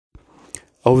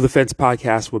Over the Fence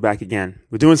podcast, we're back again.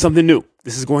 We're doing something new.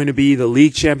 This is going to be the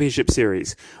League Championship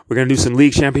Series. We're going to do some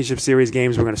League Championship Series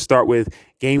games. We're going to start with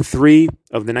Game 3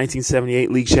 of the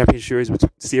 1978 League Championship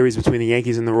Series between the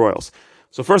Yankees and the Royals.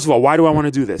 So first of all, why do I want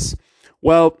to do this?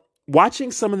 Well,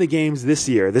 watching some of the games this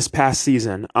year, this past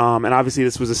season, and obviously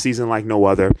this was a season like no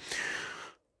other.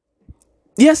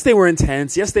 Yes, they were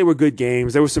intense. Yes, they were good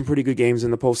games. There were some pretty good games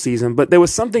in the postseason, but there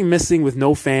was something missing with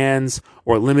no fans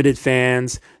or limited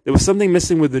fans. There was something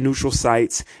missing with the neutral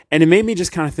sites. And it made me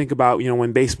just kind of think about,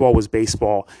 when baseball was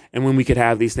baseball and when we could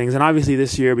have these things. And obviously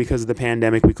this year, because of the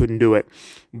pandemic, we couldn't do it.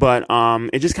 But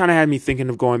it just kind of had me thinking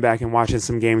of going back and watching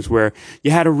some games where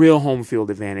you had a real home field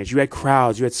advantage. You had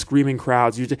crowds. You had screaming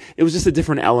crowds. It was just a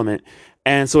different element.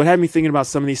 And so it had me thinking about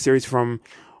some of these series from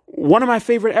one of my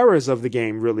favorite eras of the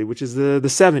game, really, which is the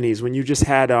 70s, when you just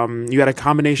had you had a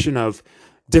combination of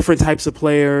different types of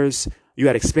players. You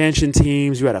had expansion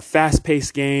teams. You had a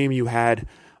fast-paced game. You had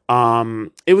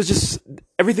it was just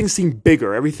everything seemed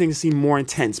bigger. Everything seemed more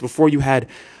intense before you had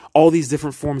all these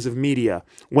different forms of media.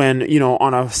 When,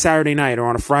 on a Saturday night or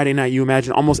on a Friday night, you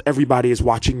imagine almost everybody is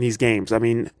watching these games. I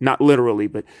mean, not literally,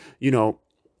 but,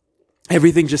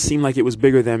 everything just seemed like it was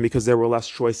bigger then because there were less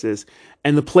choices,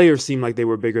 and the players seemed like they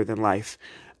were bigger than life.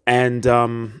 And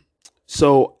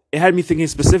so it had me thinking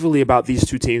specifically about these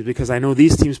two teams because I know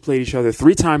these teams played each other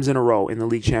 3 times in a row in the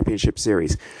League Championship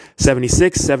Series,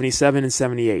 76, 77, and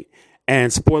 78.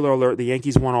 And spoiler alert, the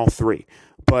Yankees won all 3.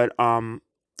 But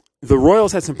the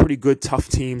Royals had some pretty good, tough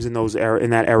teams in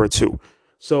that era too.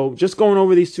 So just going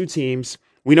over these two teams,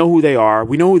 we know who they are.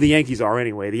 We know who the Yankees are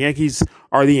anyway. The Yankees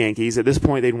are the Yankees. At this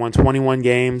point, they'd won 21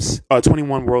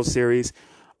 World Series.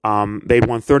 They'd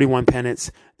won 31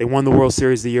 pennants. They won the World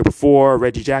Series the year before.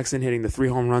 Reggie Jackson hitting the 3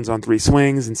 home runs on 3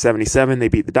 swings. In 77, they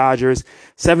beat the Dodgers.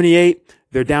 78,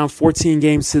 they're down 14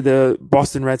 games to the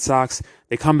Boston Red Sox.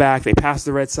 They come back. They pass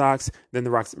the Red Sox. Then the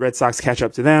Red Sox catch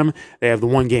up to them. They have the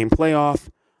 1-game playoff.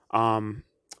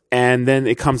 And then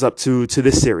it comes up to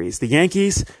this series. The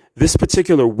Yankees, this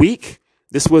particular week,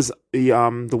 this was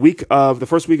the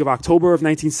first week of October of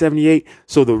 1978.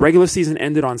 So the regular season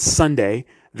ended on Sunday.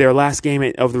 Their last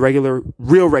game of the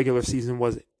real regular season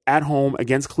was at home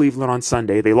against Cleveland on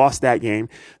Sunday. They lost that game.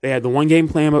 They had the 1-game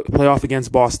playoff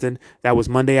against Boston. That was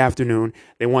Monday afternoon.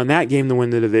 They won that game to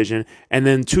win the division. And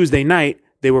then Tuesday night,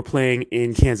 they were playing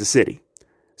in Kansas City.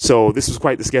 So this was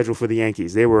quite the schedule for the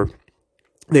Yankees. They were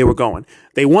going.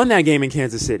 They won that game in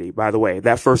Kansas City, by the way,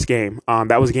 that first game.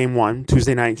 That was game 1,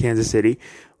 Tuesday night in Kansas City.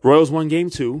 Royals won game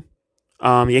 2.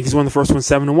 The Yankees won the first one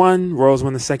 7-1. Royals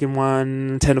won the second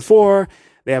one 10-4.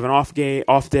 They have an off day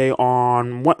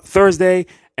on Thursday.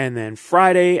 And then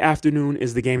Friday afternoon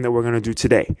is the game that we're going to do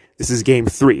today. This is game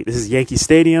 3. This is Yankee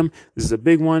Stadium. This is a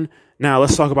big one. Now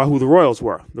let's talk about who the Royals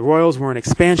were. The Royals were an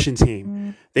expansion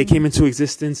team. They came into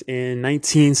existence in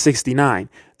 1969.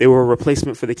 They were a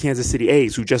replacement for the Kansas City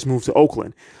A's, who just moved to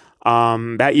Oakland.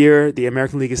 That year, the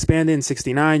American League expanded in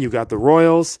 69. You got the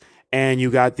Royals and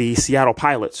you got the Seattle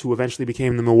Pilots, who eventually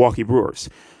became the Milwaukee Brewers.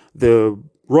 The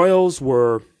Royals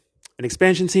were an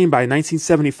expansion team. By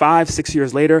 1975, 6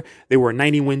 years later, they were a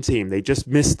 90-win team. They just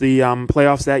missed the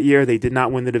playoffs that year. They did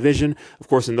not win the division. Of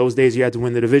course, in those days, you had to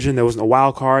win the division. There was no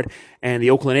wild card. And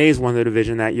the Oakland A's won the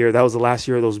division that year. That was the last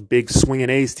year of those big swinging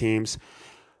A's teams.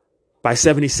 By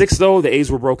 76, though, the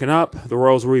A's were broken up. The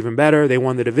Royals were even better. They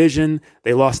won the division.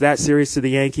 They lost that series to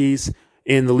the Yankees.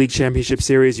 In the League Championship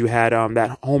Series, you had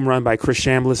that home run by Chris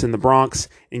Chambliss in the Bronx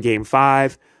in Game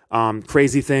 5.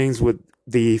 Crazy things with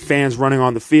the fans running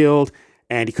on the field,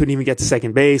 and he couldn't even get to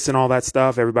second base and all that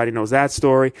stuff. Everybody knows that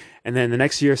story. And then the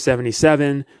next year,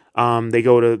 77, they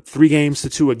go to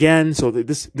 3-2 again. So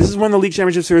this is when the League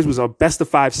Championship Series was a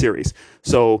best-of-5 series.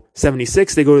 So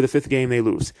 76, they go to the 5th game, they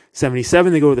lose.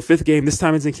 77, they go to the 5th game. This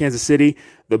time it's in Kansas City.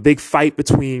 The big fight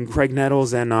between Craig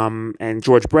Nettles and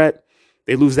George Brett.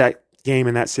 They lose that game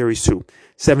in that series too.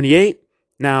 78,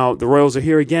 now the Royals are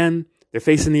here again. They're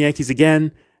facing the Yankees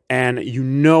again. And you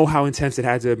know how intense it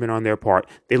had to have been on their part.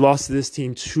 They lost to this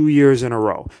team 2 years in a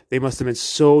row. They must have been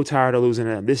so tired of losing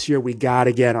to them. This year, we got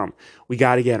to get them. We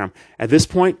got to get them. At this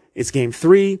point, it's game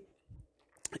 3.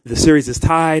 The series is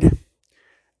tied.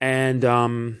 And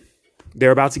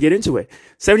they're about to get into it.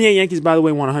 78 Yankees, by the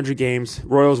way, won 100 games.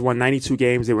 Royals won 92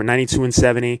 games. They were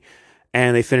 92-70.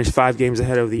 And they finished 5 games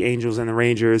ahead of the Angels and the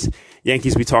Rangers.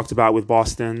 Yankees, we talked about with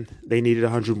Boston. They needed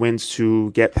 100 wins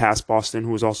to get past Boston, who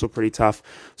was also pretty tough.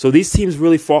 So these teams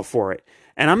really fought for it.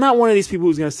 And I'm not one of these people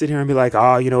who's going to sit here and be like,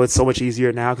 it's so much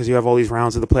easier now because you have all these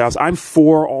rounds of the playoffs. I'm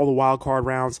for all the wild card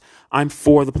rounds. I'm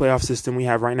for the playoff system we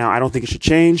have right now. I don't think it should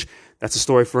change. That's a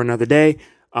story for another day.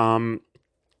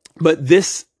 But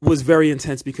this was very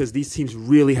intense because these teams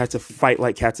really had to fight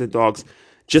like cats and dogs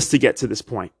just to get to this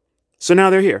point. So now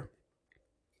they're here.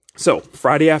 So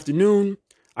Friday afternoon,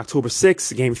 October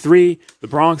 6th, game 3, the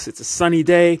Bronx. It's a sunny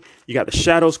day. You got the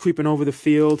shadows creeping over the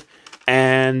field.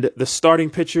 And the starting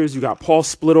pitchers, you got Paul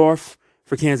Splittorff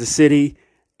for Kansas City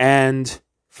and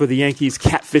for the Yankees,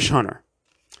 Catfish Hunter.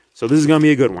 So this is going to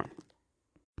be a good one.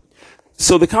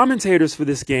 So the commentators for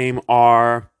this game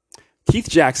are Keith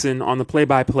Jackson on the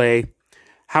play-by-play,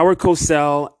 Howard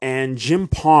Cosell, and Jim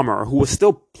Palmer, who was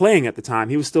still playing at the time.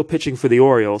 He was still pitching for the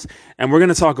Orioles. And we're going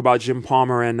to talk about Jim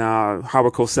Palmer and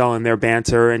Howard Cosell and their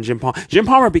banter. And Jim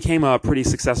Palmer became a pretty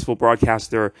successful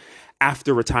broadcaster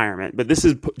after retirement. But this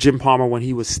is Jim Palmer when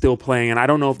he was still playing. And I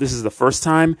don't know if this is the first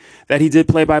time that he did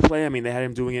play-by-play. I mean, they had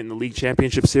him doing it in the League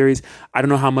Championship Series. I don't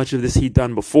know how much of this he'd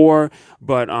done before,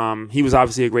 but he was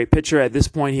obviously a great pitcher. At this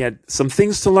point, he had some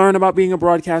things to learn about being a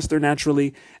broadcaster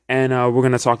naturally, and we're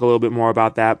going to talk a little bit more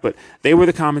about that. But they were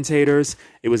the commentators.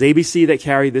 It was ABC that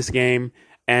carried this game.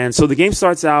 And so the game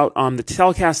starts out on the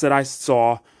telecast that I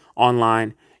saw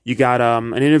online. You got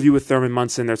an interview with Thurman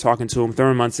Munson. They're talking to him.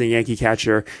 Thurman Munson, Yankee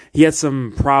catcher. He had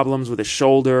some problems with his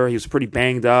shoulder. He was pretty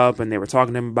banged up, and they were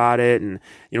talking to him about it and,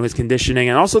 his conditioning.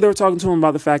 And also they were talking to him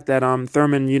about the fact that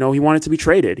Thurman, he wanted to be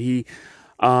traded. This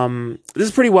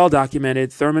is pretty well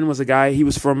documented. Thurman was a guy, he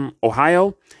was from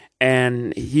Ohio,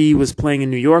 and he was playing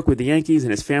in New York with the Yankees, and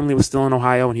his family was still in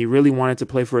Ohio, and he really wanted to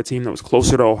play for a team that was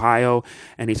closer to Ohio.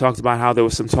 And he talked about how there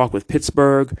was some talk with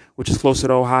Pittsburgh, which is closer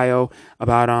to Ohio,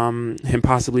 about him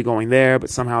possibly going there, but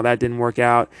somehow that didn't work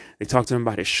out. They talked to him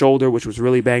about his shoulder, which was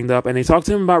really banged up, and they talked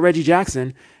to him about Reggie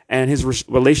Jackson and his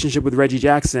relationship with Reggie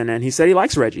Jackson, and he said he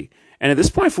likes Reggie. And at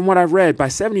this point, from what I've read, by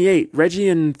 78, Reggie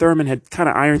and Thurman had kind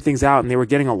of ironed things out, and they were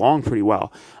getting along pretty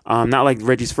well. Not like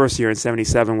Reggie's first year in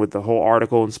 77 with the whole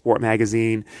article in Sport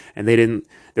Magazine, and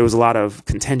there was a lot of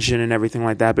contention and everything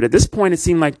like that. But at this point, it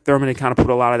seemed like Thurman had kind of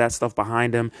put a lot of that stuff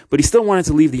behind him, but he still wanted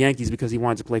to leave the Yankees because he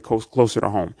wanted to play closer to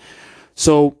home.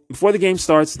 So before the game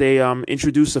starts, they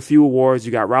introduce a few awards.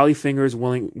 You got Raleigh Fingers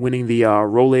winning the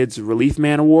Rolaids Relief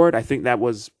Man Award. I think that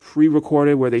was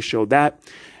pre-recorded where they showed that.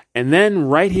 And then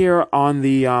right here on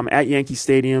the at Yankee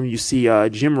Stadium, you see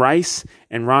Jim Rice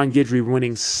and Ron Guidry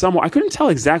winning I couldn't tell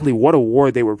exactly what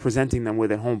award they were presenting them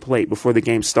with at home plate before the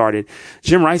game started.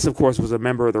 Jim Rice, of course, was a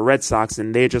member of the Red Sox,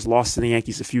 and they had just lost to the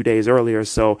Yankees a few days earlier.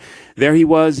 So there he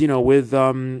was,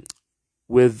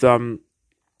 with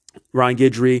Ron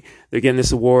Guidry. They're getting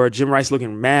this award. Jim Rice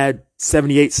looking mad,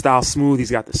 78 style smooth. He's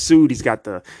got the suit. He's got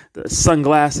the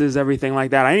sunglasses, everything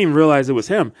like that. I didn't even realize it was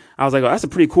him. I was like, oh, that's a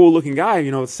pretty cool looking guy.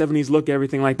 70s look,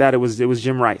 everything like that. It was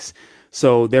Jim Rice.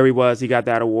 So there he was. He got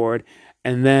that award.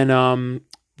 And then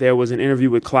there was an interview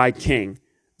with Clyde King,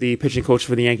 the pitching coach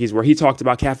for the Yankees, where he talked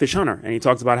about Catfish Hunter, and he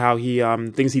talked about how he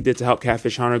things he did to help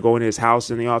Catfish Hunter go into his house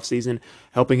in the offseason,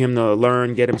 helping him to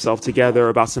learn, get himself together,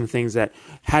 about some things that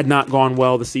had not gone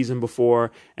well the season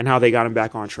before, and how they got him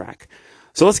back on track.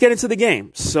 So let's get into the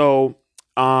game. So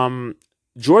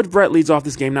George Brett leads off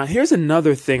this game. Now, here's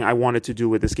another thing I wanted to do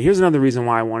with this game. Here's another reason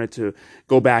why I wanted to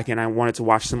go back and I wanted to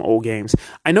watch some old games.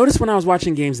 I noticed when I was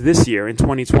watching games this year in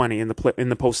 2020 in the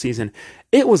postseason,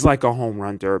 it was like a home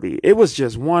run derby. It was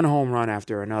just one home run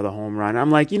after another home run.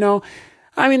 I'm like, the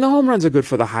home runs are good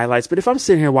for the highlights, but if I'm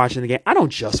sitting here watching the game, I don't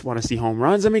just want to see home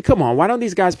runs. I mean, come on, why don't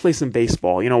these guys play some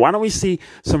baseball? Why don't we see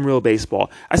some real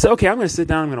baseball? I said, okay, I'm going to sit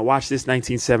down, I'm going to watch this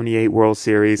 1978 World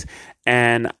Series,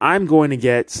 and I'm going to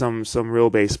get some real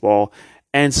baseball.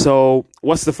 And so,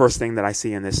 what's the first thing that I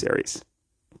see in this series?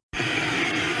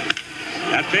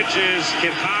 That pitch is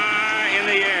hit high in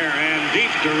the air and deep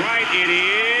to right. It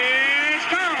is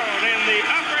gone in the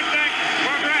upper deck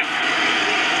for Brett.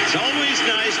 It's always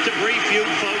nice to brief you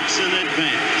folks in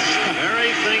advance. The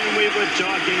very thing we were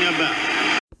talking about.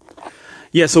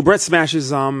 Yeah, so Brett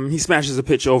smashes a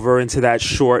pitch over into that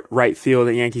short right field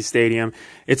at Yankee Stadium.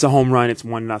 It's a home run. It's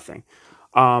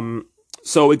 1-0.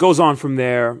 So it goes on from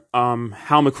there.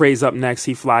 Hal McRae's up next.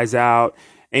 He flies out.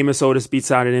 Amos Otis beats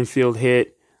out an infield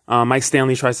hit. Mike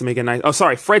Stanley tries to make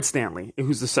a Fred Stanley,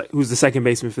 who's the second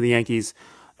baseman for the Yankees,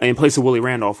 in place of Willie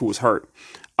Randolph, who was hurt.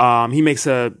 He makes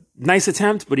a nice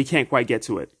attempt, but he can't quite get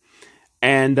to it.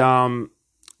 And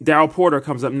Darryl Porter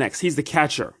comes up next. He's the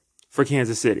catcher for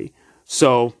Kansas City.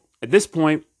 So at this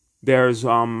point, there's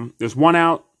one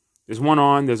out, there's one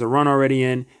on, there's a run already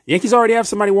in. The Yankees already have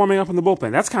somebody warming up in the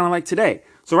bullpen. That's kind of like today.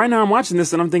 So right now I'm watching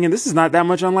this and I'm thinking this is not that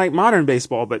much unlike modern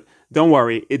baseball, but don't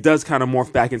worry, it does kind of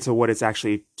morph back into what it's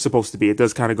actually supposed to be. It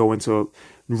does kind of go into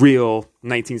real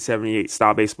 1978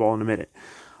 style baseball in a minute.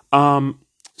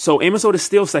 So Amos Otis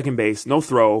steals second base, no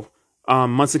throw.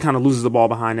 Munson kind of loses the ball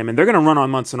behind him, and they're going to run on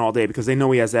Munson all day because they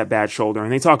know he has that bad shoulder,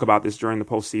 and they talk about this during the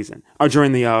postseason or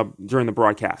during the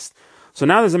broadcast. So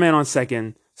now there's a man on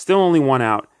second, still only one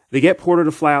out. They get Porter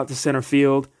to fly out to center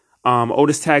field.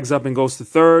 Otis tags up and goes to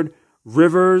third.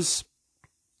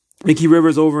 Mickey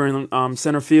Rivers over in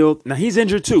center field. Now he's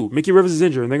injured too. Mickey Rivers is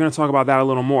injured, and they're going to talk about that a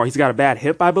little more. He's got a bad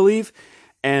hip, I believe,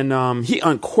 and he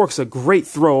uncorks a great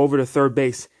throw over to third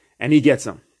base, and he gets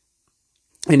him,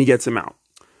 and he gets him out.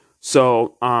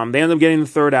 So they end up getting the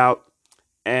third out,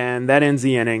 and that ends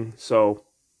the inning. So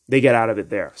they get out of it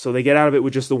there. So they get out of it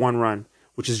with just the one run,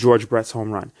 which is George Brett's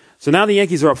home run. So now the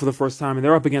Yankees are up for the first time, and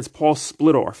they're up against Paul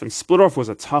Splittorff. And Splittorff was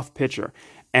a tough pitcher.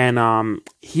 And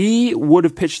he would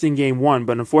have pitched in game one,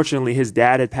 but unfortunately his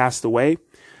dad had passed away.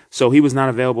 So he was not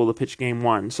available to pitch game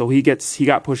one. So he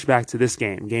got pushed back to this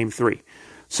game 3.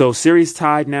 So series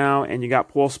tied now, and you got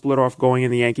Paul Splittorff going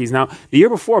in the Yankees. Now, the year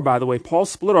before, by the way, Paul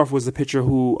Splittorff was the pitcher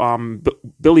who,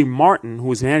 Billy Martin, who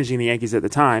was managing the Yankees at the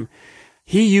time,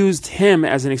 he used him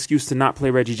as an excuse to not play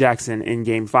Reggie Jackson in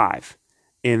game 5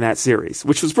 in that series,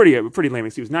 which was a pretty lame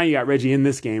excuse. Now you got Reggie in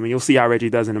this game, and you'll see how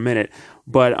Reggie does in a minute.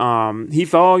 But he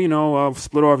felt,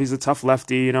 Splittorff, he's a tough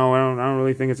lefty. I don't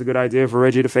really think it's a good idea for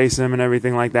Reggie to face him and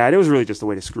everything like that. It was really just a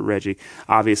way to screw Reggie,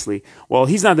 obviously. Well,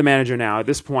 he's not the manager now. At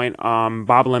this point,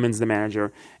 Bob Lemon's the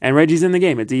manager, and Reggie's in the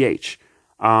game at DH.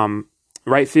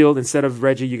 Right field, instead of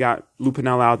Reggie, you got Lou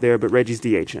Piniella out there, but Reggie's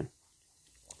DHing.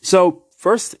 So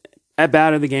first at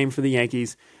bat of the game for the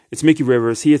Yankees, it's Mickey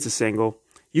Rivers. He hits a single.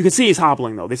 You can see he's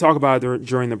hobbling, though. They talk about it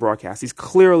during the broadcast. He's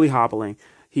clearly hobbling.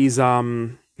 He's not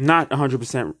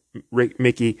 100%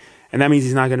 Mickey, and that means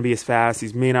he's not going to be as fast.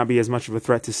 He may not be as much of a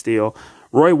threat to steal.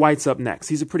 Roy White's up next.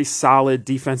 He's a pretty solid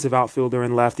defensive outfielder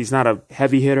in left. He's not a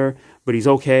heavy hitter, but he's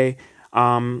okay.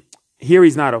 Here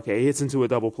he's not okay. He hits into a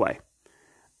double play.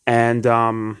 And,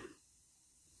 so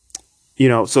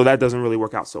that doesn't really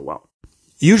work out so well.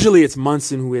 Usually it's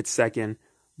Munson who hits second,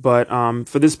 but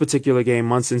for this particular game,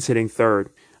 Munson's hitting third.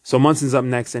 So Munson's up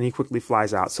next, and he quickly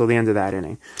flies out. So the end of that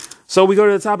inning. So we go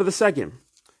to the top of the second,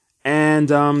 and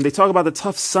they talk about the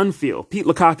tough sun field. Pete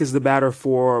Lecoq is the batter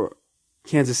for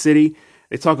Kansas City.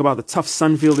 They talk about the tough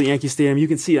sun field at Yankee Stadium. You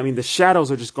can see, the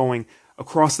shadows are just going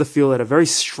across the field at a very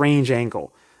strange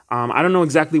angle. I don't know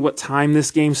exactly what time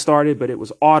this game started, but it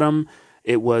was autumn.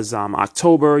 It was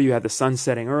October. You had the sun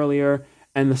setting earlier.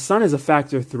 And the sun is a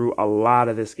factor through a lot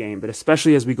of this game, but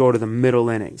especially as we go to the middle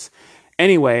innings.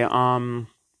 Anyway,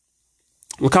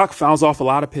 Lecoq fouls off a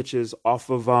lot of pitches off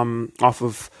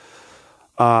of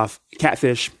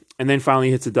Catfish, and then finally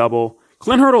hits a double.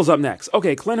 Clint Hurdle's up next.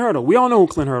 Okay, Clint Hurdle. We all know who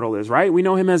Clint Hurdle is, right? We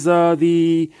know him as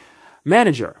the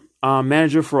manager.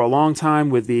 Manager for a long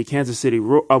time with the Kansas City,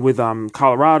 with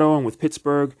Colorado and with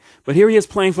Pittsburgh. But here he is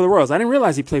playing for the Royals. I didn't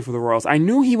realize he played for the Royals. I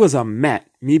knew he was a Met,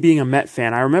 me being a Met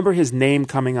fan. I remember his name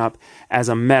coming up as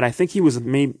a Met. I think he was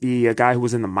maybe a guy who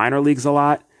was in the minor leagues a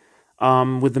lot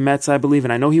with the Mets, I believe.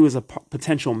 And I know he was a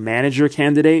potential manager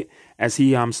candidate as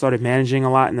he started managing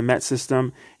a lot in the Met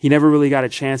system. He never really got a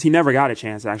chance. He never got a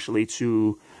chance, actually,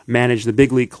 to manage the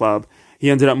big league club. He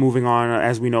ended up moving on.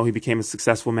 As we know, he became a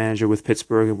successful manager with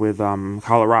Pittsburgh and with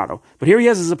Colorado. But here he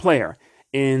is as a player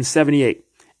in 78,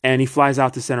 and he flies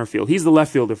out to center field. He's the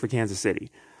left fielder for Kansas City.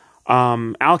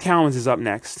 Al Cowens is up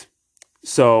next.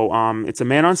 So it's a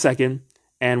man on second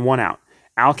and one out.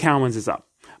 Al Cowens is up.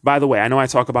 By the way, I know I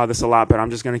talk about this a lot, but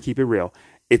I'm just going to keep it real.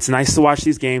 It's nice to watch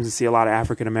these games and see a lot of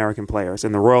African-American players,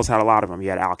 and the Royals had a lot of them. You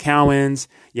had Al Cowens,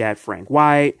 you had Frank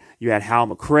White, you had Hal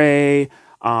McRae,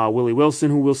 Willie Wilson,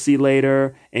 who we'll see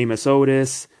later, Amos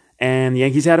Otis, and the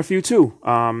Yankees had a few too.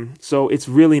 So it's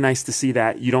really nice to see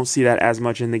that. You don't see that as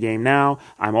much in the game now.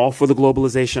 I'm all for the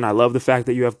globalization. I love the fact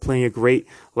that you have plenty of great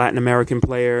Latin American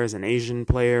players and Asian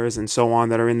players and so on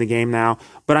that are in the game now.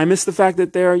 But I miss the fact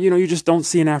that you just don't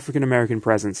see an African American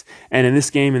presence. And in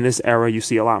this game, in this era, you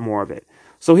see a lot more of it.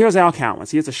 So here's Al Cowens.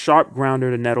 He hits a sharp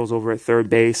grounder to Nettles over at third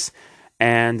base,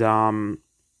 and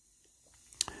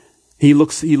He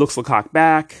looks Lecoq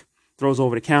back, throws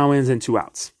over to Cowens, and 2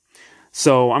 outs.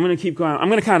 So I'm going to keep going. I'm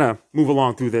going to kind of move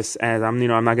along through this, as I'm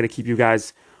not going to keep you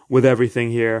guys with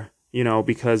everything here,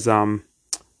 because I'm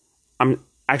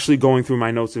actually going through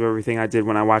my notes of everything I did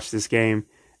when I watched this game,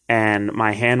 and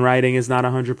my handwriting is not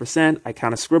 100%. I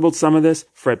kind of scribbled some of this.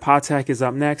 Fred Patek is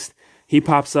up next. He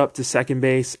pops up to second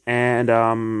base,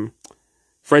 and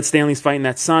Fred Stanley's fighting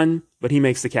that sun, but he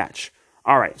makes the catch.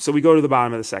 All right, so we go to the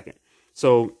bottom of the second.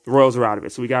 So the Royals are out of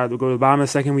it. So we got to go to the bottom of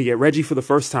the second. We get Reggie for the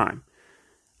first time.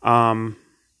 And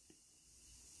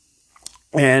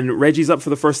Reggie's up for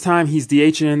the first time. He's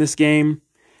DHing in this game,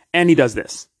 and he does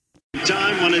this.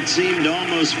 Time when it seemed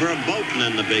almost verboten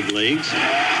in the big leagues.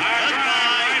 Goodbye.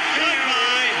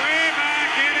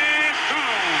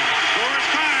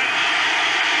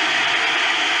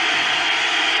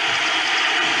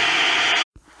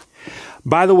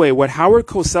 By the way, what Howard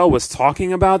Cosell was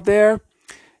talking about there,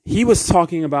 he was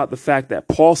talking about the fact that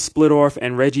Paul Splittorff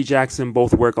and Reggie Jackson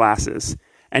both wear glasses.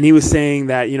 And he was saying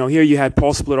that, here you had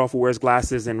Paul Splittorff who wears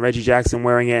glasses and Reggie Jackson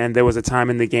wearing it. And there was a time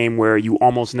in the game where you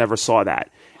almost never saw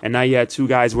that. And now you had two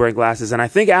guys wearing glasses. And I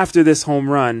think after this home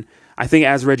run,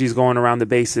 as Reggie's going around the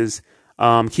bases,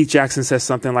 Keith Jackson says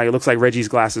something like, it looks like Reggie's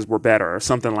glasses were better or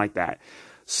something like that.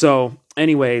 So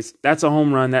anyways, that's a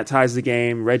home run that ties the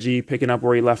game. Reggie picking up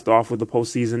where he left off with the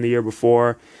postseason the year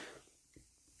before.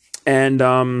 And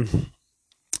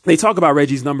they talk about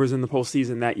Reggie's numbers in the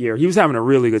postseason that year. He was having a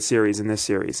really good series in this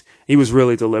series. He was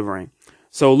really delivering.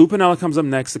 So Lou Piniella comes up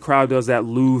next. The crowd does that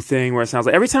Lou thing where it sounds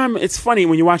like every time. It's funny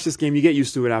when you watch this game, you get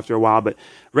used to it after a while. But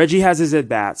Reggie has his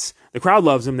at-bats. The crowd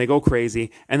loves him. They go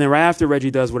crazy. And then right after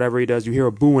Reggie does whatever he does, you hear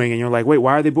a booing. And you're like, wait,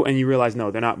 why are they booing? And you realize, no,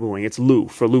 they're not booing. It's Lou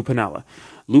for Lou Piniella.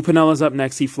 Lou Pinella's up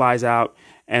next. He flies out.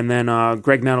 And then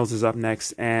Greg Nettles is up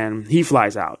next. And he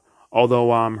flies out.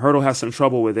 Although Hurdle has some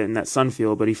trouble with it in that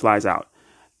Sunfield, but he flies out.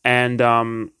 And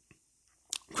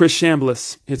Chris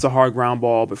Chambliss hits a hard ground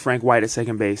ball, but Frank White at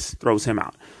second base throws him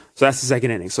out. So that's the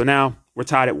second inning. So now we're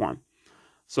tied at 1.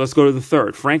 So let's go to the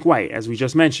third. Frank White, as we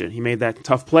just mentioned, he made that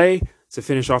tough play to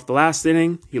finish off the last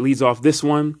inning. He leads off this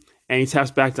one, and he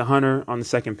taps back to Hunter on the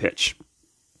second pitch.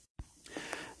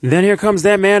 Then here comes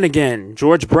that man again,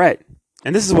 George Brett.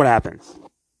 And this is what happens.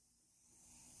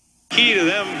 Key to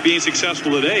them being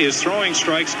successful today is throwing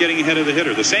strikes, getting ahead of the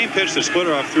hitter. The same pitch that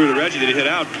Splittorff threw to Reggie that he hit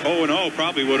out 0-0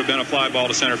 probably would have been a fly ball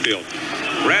to center field.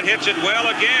 Brett hits it well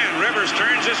again. Rivers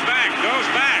turns his back, goes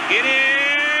back. It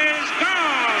is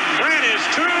gone. Brett is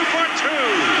 2 for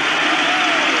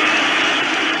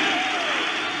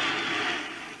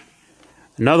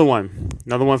 2. Another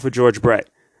one for George Brett.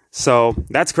 So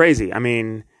that's crazy. I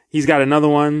mean, he's got another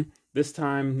one. This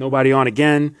time, nobody on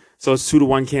again. So it's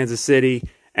 2-1 Kansas City.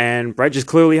 And Brett just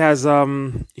clearly has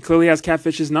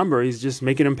Catfish's number. He's just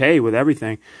making him pay with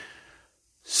everything.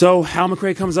 So Hal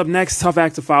McRae comes up next. Tough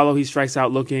act to follow. He strikes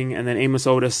out looking, and then Amos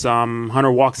Otis,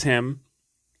 Hunter walks him.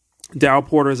 Darrell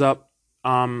Porter's up.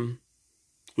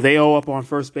 With AO up on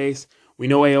first base. We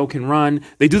know AO can run.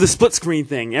 They do the split screen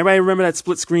thing. Everybody remember that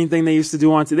split screen thing they used to do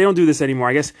they don't do this anymore,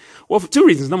 I guess. Well, for two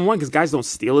reasons. Number one, because guys don't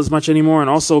steal as much anymore. And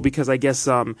also because I guess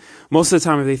most of the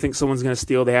time if they think someone's going to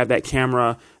steal, they have that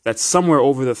camera that's somewhere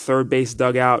over the third base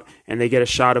dugout. And they get a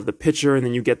shot of the pitcher. And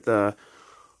then you get the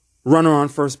runner on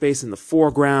first base in the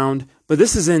foreground. But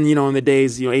this is in the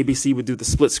days, ABC would do the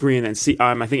split screen. And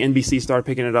I think NBC started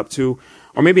picking it up too.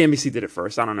 Or maybe NBC did it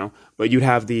first. I don't know. But you'd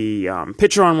have the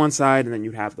pitcher on one side, and then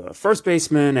you'd have the first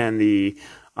baseman and the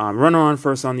runner on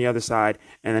first on the other side.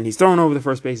 And then he's throwing over the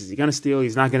first base. Is he going to steal?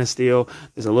 He's not going to steal.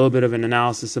 There's a little bit of an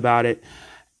analysis about it.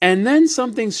 And then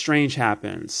something strange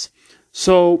happens.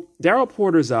 So Darrell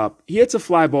Porter's up. He hits a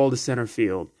fly ball to center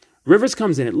field. Rivers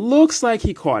comes in. It looks like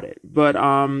he caught it, but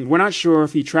we're not sure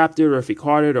if he trapped it or if he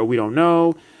caught it, or we don't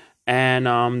know. And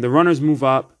the runners move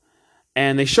up,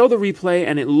 and they show the replay,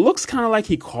 and it looks kind of like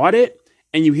he caught it.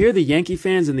 And you hear the Yankee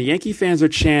fans, and the Yankee fans are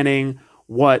chanting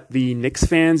what the Knicks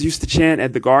fans used to chant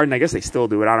at the Garden. I guess they still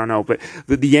do it. I don't know. But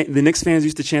the Knicks fans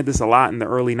used to chant this a lot in the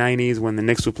early 90s when the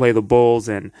Knicks would play the Bulls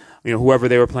and whoever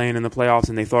they were playing in the playoffs,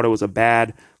 and they thought it was a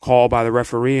bad call by the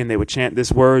referee, and they would chant this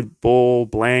word, bull,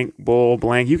 blank, bull,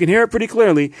 blank. You can hear it pretty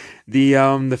clearly.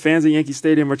 The fans at Yankee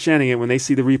Stadium are chanting it when they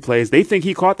see the replays. They think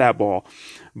he caught that ball.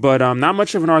 But not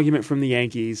much of an argument from the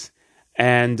Yankees.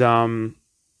 And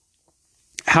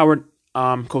Howard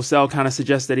Cosell kind of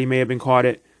suggests that he may have caught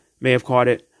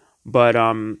it, but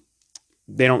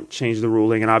they don't change the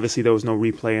ruling, and obviously there was no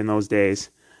replay in those days.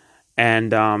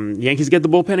 And Yankees get the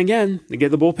bullpen again. They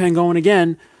get the bullpen going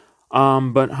again,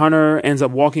 but Hunter ends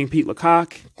up walking Pete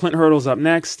Lecoq. Clint Hurdle's up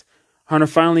next. Hunter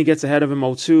finally gets ahead of him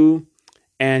 0-2,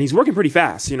 and he's working pretty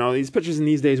fast. These pitchers in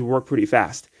these days work pretty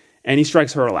fast, and he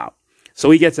strikes Hurdle out. So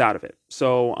he gets out of it.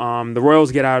 So the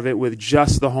Royals get out of it with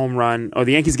just the home run, or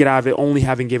the Yankees get out of it only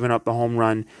having given up the home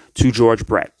run to George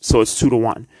Brett. So it's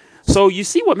 2-1. So you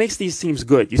see what makes these teams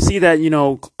good. You see that,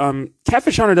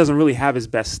 Catfish Hunter doesn't really have his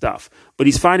best stuff, but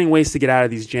he's finding ways to get out of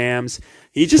these jams.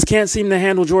 He just can't seem to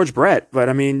handle George Brett.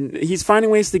 But, he's finding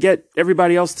ways to get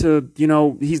everybody else to,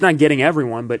 he's not getting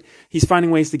everyone, but he's finding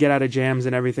ways to get out of jams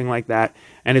and everything like that.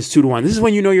 And it's 2-1. This is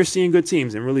when you're seeing good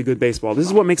teams and really good baseball. This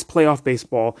is what makes playoff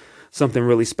baseball something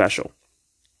really special.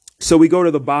 So we go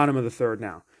to the bottom of the third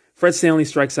now. Fred Stanley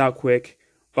strikes out quick.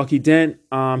 Bucky Dent,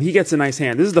 he gets a nice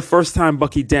hand. This is the first time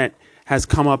Bucky Dent has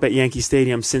come up at Yankee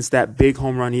Stadium since that big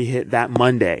home run he hit that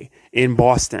Monday in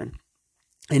Boston.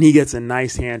 And he gets a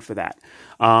nice hand for that.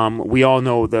 We all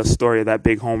know the story of that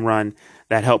big home run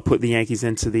that helped put the Yankees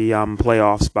into the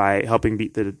playoffs by helping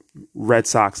beat the Red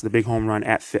Sox, the big home run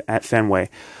at Fenway.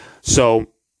 So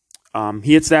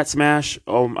he hits that smash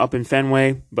up in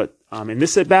Fenway, but in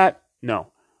this at bat,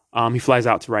 no. He flies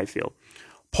out to right field.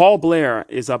 Paul Blair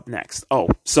is up next.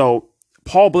 So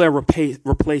Paul Blair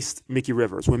replaced Mickey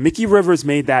Rivers. When Mickey Rivers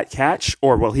made that catch,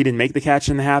 he didn't make the catch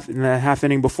in the half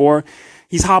inning before,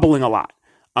 he's hobbling a lot.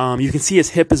 You can see his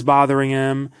hip is bothering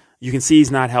him. You can see he's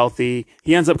not healthy.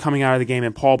 He ends up coming out of the game,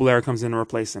 and Paul Blair comes in to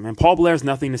replace him. And Paul Blair's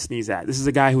nothing to sneeze at. This is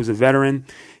a guy who's a veteran.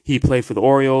 He played for the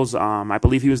Orioles. I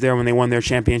believe he was there when they won their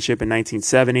championship in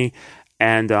 1970.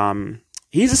 And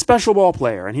he's a special ball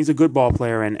player, and he's a good ball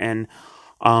player. And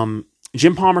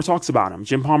Jim Palmer talks about him.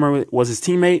 Jim Palmer was his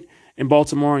teammate in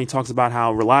Baltimore, and he talks about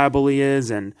how reliable he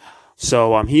is. And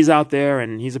so he's out there,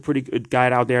 and he's a pretty good guy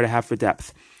out there to have for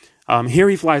depth. Here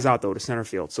he flies out, though, to center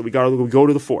field. So we go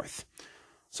to the fourth.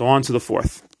 So on to the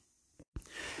fourth.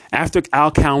 After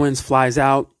Al Cowens flies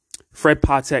out, Fred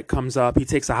Patek comes up. He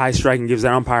takes a high strike and gives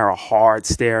that umpire a hard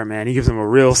stare, man. He gives him a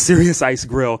real serious ice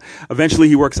grill. Eventually,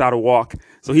 he works out a walk.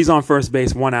 So he's on first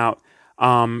base, 1 out.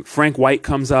 Frank White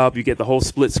comes up. You get the whole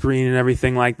split screen and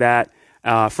everything like that.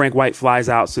 Frank White flies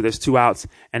out, so there's 2 outs.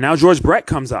 And now George Brett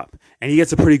comes up, and he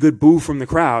gets a pretty good boo from the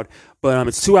crowd. But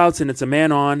it's 2 outs, and it's a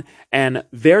man on. And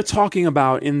they're talking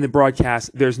about in the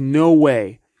broadcast, there's no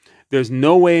way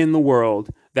in the world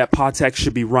that Patek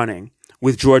should be running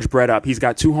with George Brett up. He's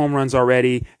got 2 home runs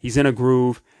already. He's in a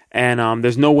groove, and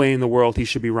there's no way in the world he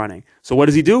should be running. So what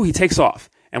does he do? He takes off.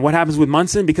 And what happens with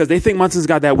Munson? Because they think Munson's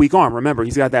got that weak arm. Remember,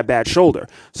 he's got that bad shoulder.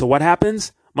 So what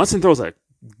happens? Munson throws a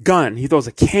gun. He throws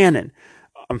a cannon.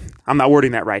 I'm not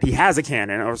wording that right. He has a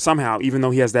cannon, or somehow, even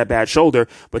though he has that bad shoulder,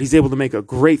 but he's able to make a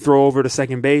great throw over to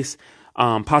second base.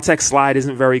 Patek's slide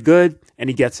isn't very good, and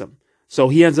he gets him. So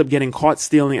he ends up getting caught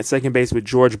stealing at second base with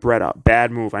George Brett up.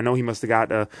 Bad move. I know he must have got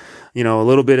a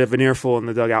little bit of an earful in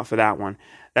the dugout for that one.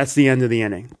 That's the end of the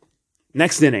inning.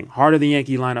 Next inning, heart of the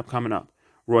Yankee lineup coming up.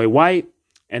 Roy White,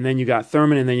 and then you got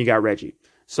Thurman, and then you got Reggie.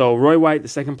 So Roy White, the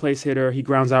second place hitter, he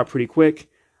grounds out pretty quick.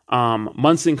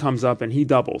 Munson comes up, and he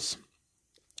doubles.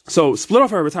 So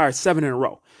Splitoffer retired 7 in a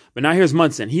row. But now here's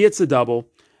Munson. He hits a double,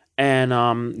 and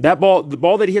the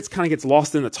ball that he hits kind of gets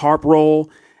lost in the tarp roll.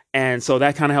 And so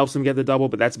that kind of helps him get the double,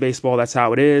 but that's baseball. That's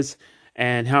how it is.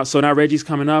 So now Reggie's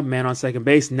coming up, man on second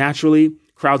base. Naturally,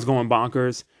 crowd's going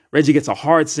bonkers. Reggie gets a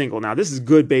hard single. Now, this is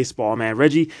good baseball, man.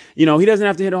 Reggie, he doesn't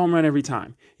have to hit a home run every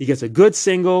time. He gets a good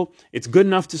single. It's good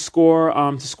enough to score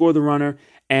the runner,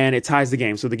 and it ties the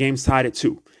game. So the game's tied at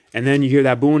 2. And then you hear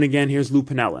that booing again. Here's Lou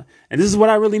Piniella. And this is what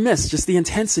I really miss, just the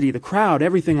intensity, the crowd,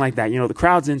 everything like that. The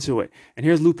crowd's into it. And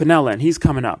here's Lou Piniella, and he's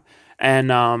coming up. And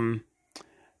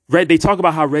they talk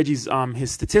about how Reggie's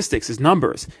his statistics, his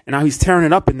numbers, and how he's tearing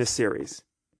it up in this series.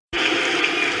 Low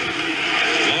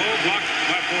block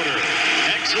by Porter.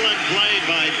 Excellent play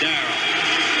by Darrell.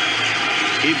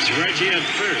 Keeps Reggie at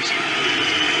first.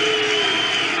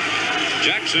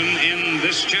 Jackson in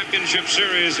this championship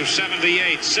series of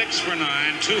 78, 6 for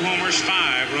 9, 2 homers,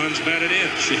 5 runs batted in.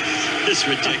 This is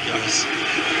ridiculous.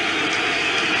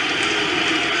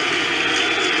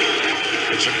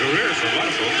 It's a career for a lot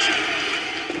of folks.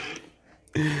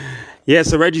 Yeah,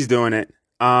 so Reggie's doing it.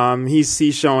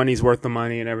 He's showing he's worth the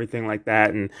money and everything like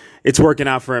that, and it's working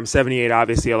out for him. 78,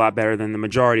 obviously, a lot better than the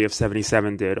majority of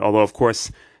 77 did, although, of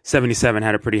course, 77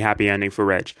 had a pretty happy ending for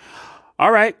Reg.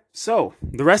 All right, so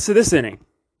the rest of this inning.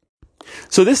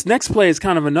 So this next play is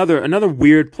kind of another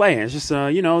weird play. It's just,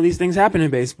 these things happen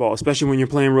in baseball, especially when you're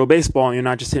playing real baseball and you're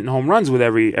not just hitting home runs with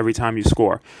every time you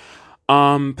score.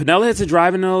 Piniella hits a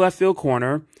drive into the left field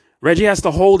corner. Reggie has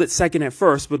to hold at second at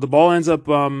first, but the ball ends up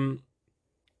going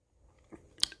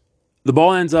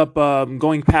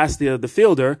past the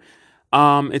fielder.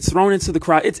 It's thrown into the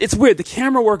crowd. It's weird. The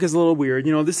camera work is a little weird.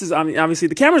 This is obviously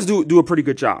the cameras do a pretty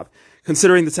good job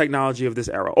considering the technology of this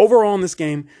era. Overall in this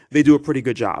game, they do a pretty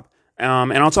good job.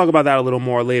 And I'll talk about that a little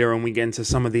more later when we get into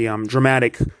some of the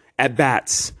dramatic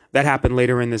at-bats that happened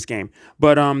later in this game.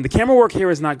 But the camera work here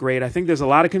is not great. I think there's a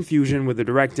lot of confusion with the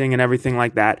directing and everything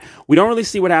like that. We don't really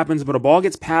see what happens, but a ball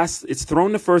gets past. It's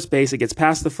thrown to first base. It gets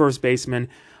past the first baseman.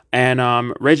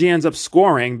 And Reggie ends up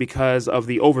scoring because of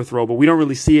the overthrow, but we don't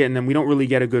really see it, and then we don't really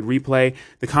get a good replay.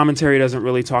 The commentary doesn't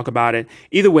really talk about it.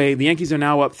 Either way, the Yankees are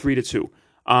now up 3-2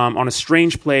 on a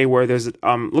strange play where there's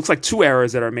looks like 2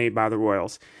 errors that are made by the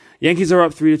Royals. Yankees are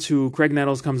up 3-2. Craig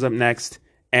Nettles comes up next,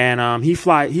 and he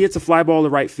hits a fly ball to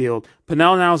right field.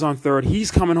 Piniella now is on third. He's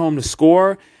coming home to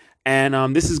score, and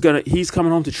he's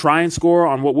coming home to try and score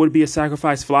on what would be a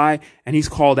sacrifice fly, and he's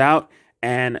called out.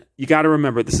 And you got to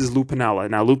remember, this is Lou Piniella.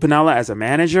 Now, Lou Piniella, as a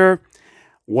manager,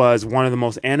 was one of the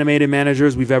most animated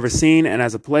managers we've ever seen. And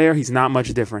as a player, he's not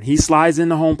much different. He slides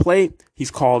into home plate.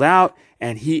 He's called out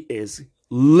and he is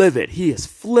livid. He is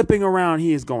flipping around.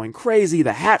 He is going crazy.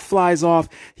 The hat flies off.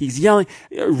 He's yelling.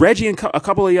 Reggie and a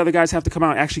couple of the other guys have to come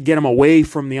out and actually get him away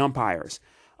from the umpires.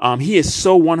 He is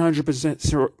so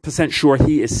 100% sure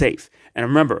he is safe. And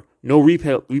remember, no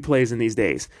replays in these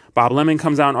days. Bob Lemon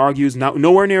comes out and argues,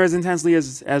 nowhere near as intensely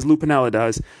as Lou Piniella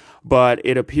does, but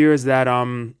it appears that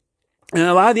and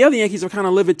a lot of the other Yankees are kind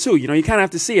of livid too. You know, you kind of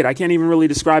have to see it. I can't even really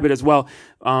describe it as well.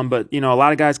 But you know, a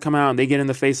lot of guys come out and they get in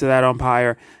the face of that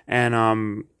umpire,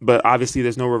 and but obviously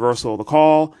there's no reversal of the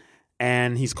call,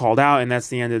 and he's called out, and that's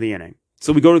the end of the inning.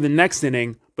 So we go to the next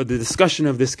inning, but the discussion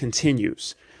of this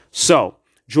continues. So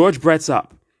George Brett's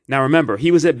up. Now remember,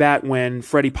 he was at bat when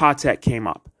Freddie Patek came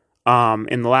up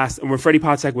when Freddie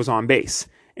Patek was on base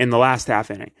in the last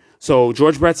half inning. So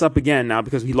George Brett's up again now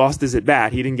because he lost his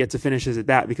at-bat. He didn't get to finish his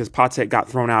at-bat because Patek got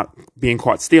thrown out being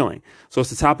caught stealing. So it's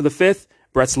the top of the fifth.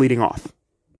 Brett's leading off.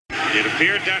 It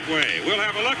appeared that way. We'll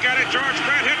have a look at it. George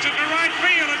Brett hits it to right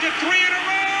field and did 3 in a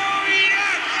row.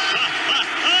 Yes!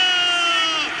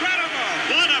 Incredible!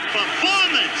 What a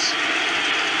performance!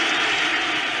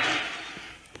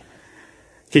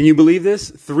 Can you believe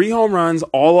this? 3 home runs,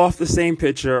 all off the same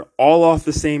pitcher, all off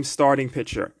the same starting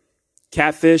pitcher.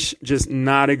 Catfish, just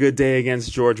not a good day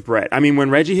against George Brett. I mean, when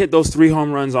Reggie hit those 3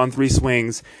 home runs on 3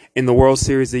 swings in the World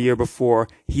Series the year before,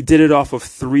 he did it off of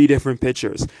 3 different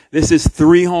pitchers. This is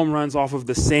 3 home runs off of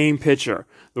the same pitcher.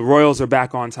 The Royals are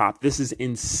back on top. This is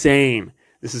insane.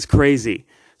 This is crazy.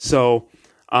 So,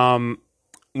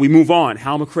 we move on.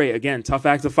 Hal McRae, again, tough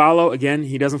act to follow. Again,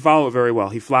 he doesn't follow it very well.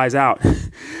 He flies out.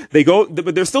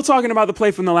 But they're still talking about the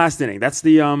play from the last inning. That's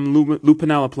the Lou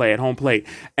Piniella play at home plate.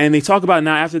 And they talk about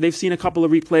now after they've seen a couple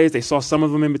of replays. They saw some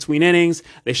of them in between innings.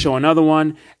 They show another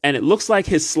one. And it looks like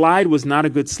his slide was not a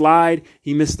good slide.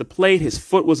 He missed the plate. His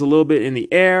foot was a little bit in the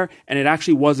air. And it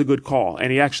actually was a good call. And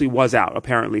he actually was out,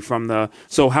 apparently,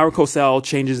 so Howard Cosell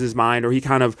changes his mind, or he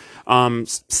kind of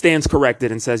stands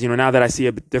corrected and says, you know, now that I see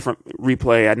a different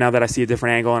replay, now that I see a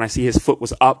different angle and I see his foot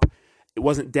was up, it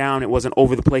wasn't down, it wasn't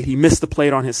over the plate. He missed the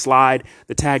plate on his slide.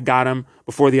 The tag got him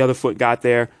before the other foot got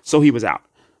there, so he was out.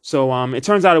 So it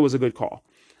turns out it was a good call.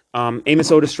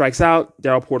 Amos Otis strikes out.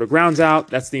 Darryl Porter grounds out.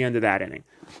 That's the end of that inning.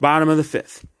 Bottom of the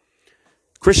 5th.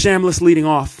 Chris Chambliss leading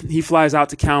off. He flies out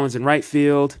to Cowens in right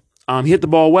field. He hit the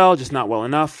ball well, just not well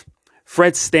enough.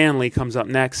 Fred Stanley comes up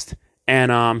next,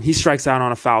 and he strikes out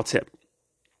on a foul tip.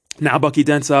 Now Bucky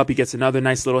Dent's up. He gets another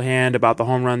nice little hand about the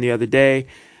home run the other day.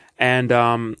 And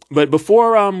but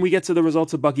before we get to the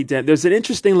results of Bucky Dent, there's an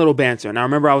interesting little banter. Now,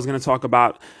 remember, I was going to talk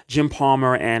about Jim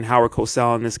Palmer and Howard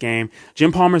Cosell in this game.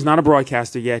 Jim Palmer's not a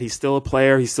broadcaster yet. He's still a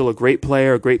player. He's still a great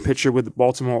player, a great pitcher with the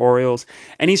Baltimore Orioles.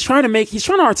 And he's trying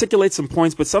to articulate some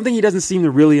points, but something he doesn't seem to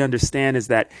really understand is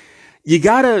that you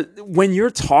gotta, when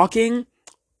you're talking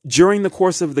during the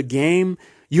course of the game,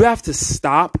 you have to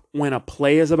stop when a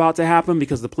play is about to happen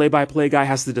because the play-by-play guy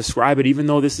has to describe it, even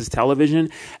though this is television.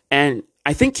 And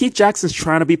I think Keith Jackson's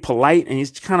trying to be polite, and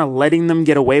he's kind of letting them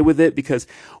get away with it because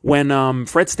when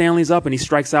Fred Stanley's up and he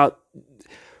strikes out,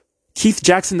 Keith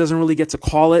Jackson doesn't really get to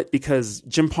call it because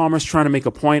Jim Palmer's trying to make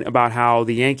a point about how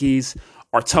the Yankees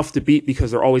are tough to beat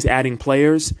because they're always adding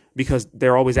players, because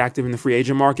they're always active in the free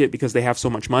agent market, because they have so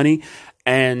much money.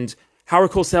 And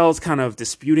Howard Cosell's kind of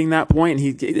disputing that point.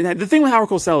 And the thing with Howard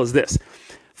Cosell is this,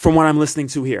 from what I'm listening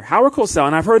to here. Howard Cosell,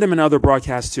 and I've heard him in other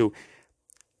broadcasts too,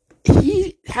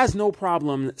 he has no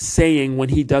problem saying when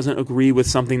he doesn't agree with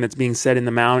something that's being said in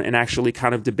the mound and actually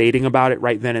kind of debating about it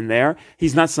right then and there.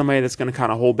 He's not somebody that's going to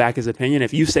kind of hold back his opinion.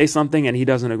 If you say something and he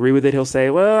doesn't agree with it, he'll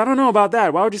say, well, I don't know about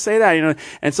that. Why would you say that? You know,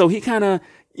 and so he kind of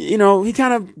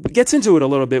gets into it a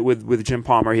little bit with Jim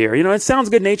Palmer here. You know, it sounds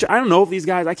good natured. I don't know if these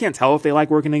guys, I can't tell if they like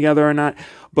working together or not,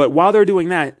 but while they're doing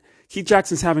that, Keith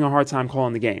Jackson's having a hard time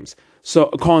calling the games. So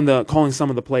calling some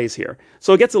of the plays here.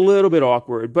 So it gets a little bit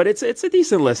awkward, but it's a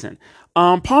decent listen.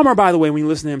 Palmer, by the way, when you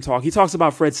listen to him talk, he talks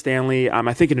about Fred Stanley.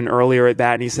 I think in an earlier at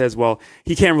bat, and he says, well,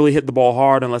 he can't really hit the ball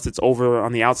hard unless it's over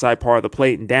on the outside part of the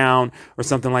plate and down or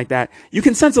something like that. You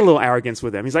can sense a little arrogance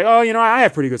with him. He's like, oh, you know, I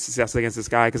have pretty good success against this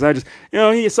guy because I just, you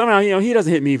know, he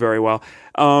doesn't hit me very well.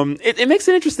 It makes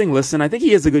an interesting listen. I think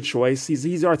he is a good choice.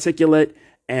 He's articulate.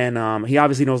 And he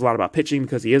obviously knows a lot about pitching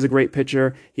because he is a great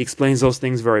pitcher. He explains those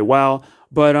things very well.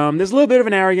 But there's a little bit of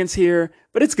an arrogance here,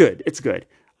 but it's good. It's good.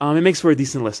 It makes for a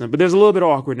decent listen. But there's a little bit of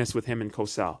awkwardness with him and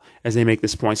Cosell as they make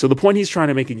this point. So the point he's trying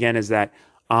to make again is that,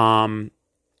 you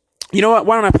know what?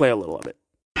 Why don't I play a little of it?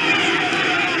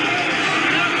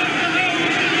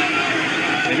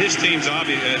 And his team's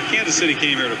obvious. Kansas City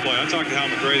came here to play. I talked to Hal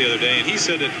McRae the other day, and he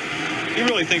said that he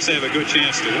really thinks they have a good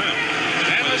chance to win.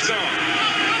 It's gone.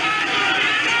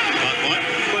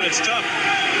 But it's tough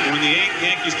when the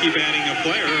Yankees keep adding a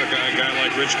player, a guy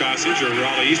like Rich Gossage or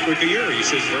Raleigh Eastbrook a year. He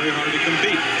says very hard to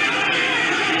compete.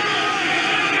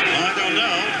 I don't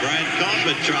know. Brad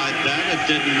Corbett tried that. It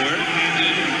didn't work.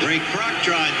 Ray Kroc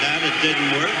tried that. It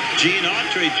didn't work. Gene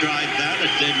Autry tried that.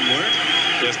 It didn't work.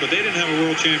 Yes, but they didn't have a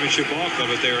World Championship ball club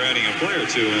that they were adding a player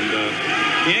to. And the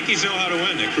Yankees know how to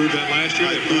win. They proved that last year.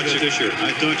 They proved that this year.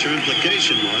 I thought your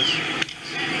implication was.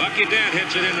 Bucky Dent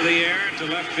hits it into the air to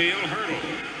left field. Hurdle.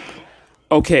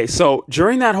 Okay, so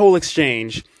during that whole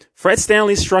exchange, Fred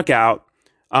Stanley struck out.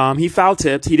 He foul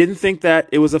tipped. He didn't think that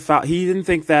it was a foul. He didn't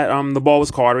think that the ball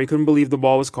was caught, or he couldn't believe the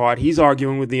ball was caught. He's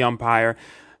arguing with the umpire.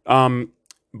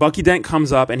 Bucky Dent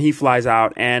comes up and he flies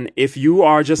out. And if you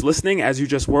are just listening, as you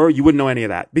just were, you wouldn't know any of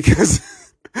that because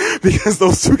because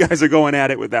those two guys are going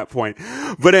at it with that point.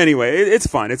 But anyway, it's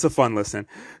fun. It's a fun listen.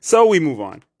 So we move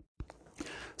on.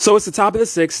 So it's the top of the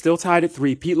sixth, still tied at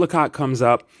 3. Pete LaCock comes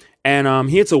up. And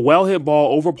he hits a well-hit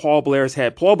ball over Paul Blair's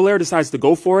head. Paul Blair decides to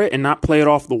go for it and not play it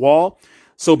off the wall.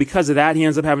 So because of that, he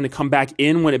ends up having to come back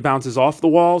in when it bounces off the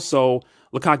wall. So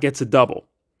LaCock gets a double.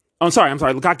 Oh, I'm sorry.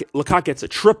 LaCock gets a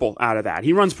triple out of that.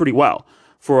 He runs pretty well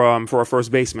for a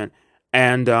first baseman.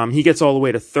 And he gets all the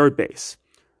way to third base.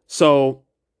 So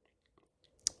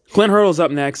Clint Hurdle's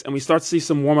up next, and we start to see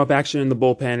some warm-up action in the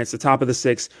bullpen. It's the top of the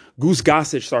sixth. Goose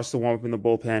Gossage starts to warm up in the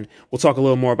bullpen. We'll talk a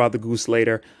little more about the Goose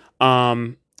later.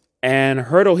 And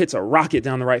Hurdle hits a rocket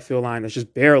down the right field line that's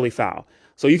just barely foul.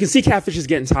 So you can see Catfish is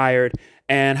getting tired.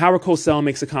 And Howard Cosell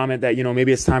makes a comment that,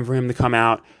 maybe it's time for him to come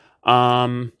out.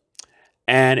 And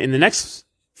in the next,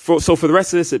 for the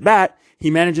rest of this at bat, he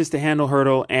manages to handle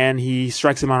Hurdle and he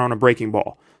strikes him out on a breaking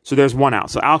ball. So there's one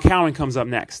out. So Al Cowan comes up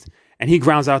next and he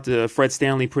grounds out to Fred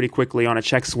Stanley pretty quickly on a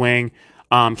check swing.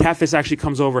 Catfish actually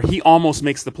comes over. He almost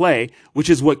makes the play, which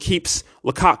is what keeps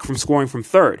LaCock from scoring from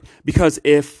third. Because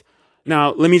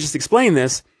now, let me just explain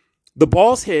this. The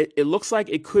ball's hit. It looks like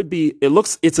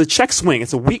it's a check swing.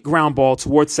 It's a weak ground ball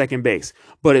towards second base,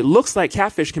 but it looks like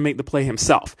Catfish can make the play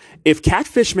himself. If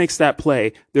Catfish makes that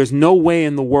play, there's no way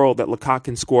in the world that LaCock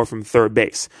can score from third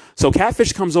base. So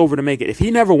Catfish comes over to make it. If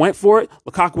he never went for it,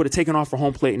 LaCock would have taken off for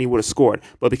home plate and he would have scored.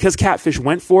 But because Catfish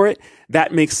went for it,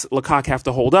 that makes LaCock have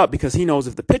to hold up because he knows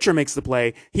if the pitcher makes the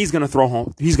play, he's going to throw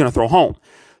home.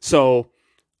 So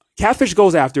Catfish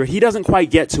goes after it. He doesn't quite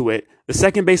get to it. The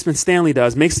second baseman, Stanley,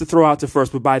 makes the throw out to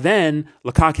first, but by then,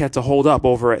 LaCock had to hold up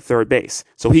over at third base,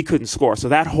 so he couldn't score. So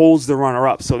that holds the runner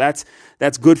up. So that's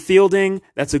good fielding.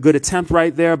 That's a good attempt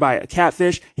right there by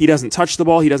Catfish. He doesn't touch the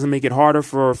ball. He doesn't make it harder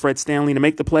for Fred Stanley to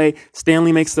make the play.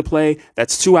 Stanley makes the play.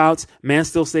 That's 2 outs. Man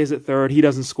still stays at third. He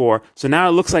doesn't score. So now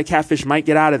it looks like Catfish might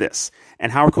get out of this,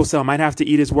 and Howard Cosell might have to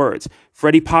eat his words.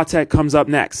 Freddie Patek comes up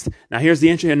next. Now here's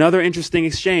another interesting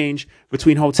exchange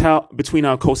between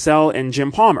Cosell and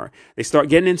Jim Palmer. They start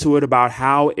getting into it about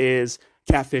how is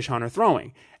Catfish Hunter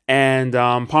throwing. And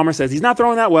Palmer says he's not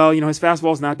throwing that well. His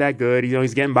fastball's not that good.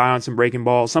 He's getting by on some breaking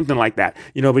balls, something like that.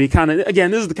 But he kind of,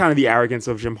 again, this is the arrogance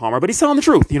of Jim Palmer, but he's telling the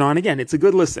truth, and again, it's a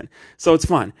good listen. So it's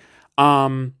fun.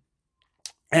 So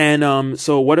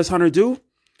what does Hunter do?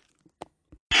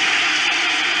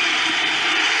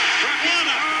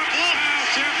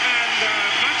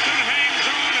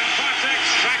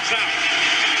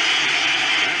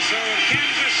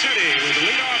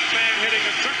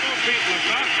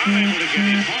 Unable to get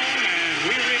him home, and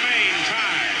we remain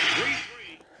tied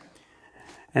 3-3.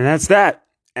 And that's that.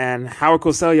 And Howard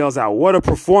Cosell yells out, "What a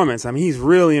performance!" I mean, he's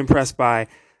really impressed by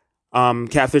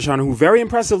Catfish Hunter, who very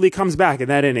impressively comes back in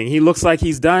that inning. He looks like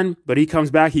he's done, but he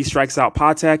comes back. He strikes out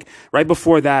Patek. Right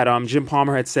before that, Jim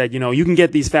Palmer had said, you can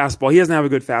get these fastball. He doesn't have a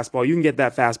good fastball. You can get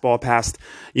that fastball past,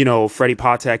 Freddie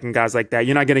Patek and guys like that.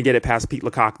 You're not going to get it past Pete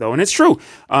LaCock, though. And it's true.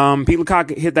 Pete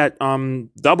LaCock hit that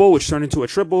double, which turned into a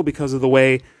triple because of the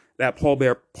way that Paul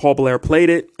Blair played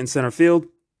it in center field.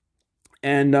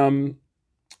 And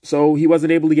so he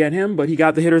wasn't able to get him, but he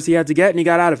got the hitters he had to get, and he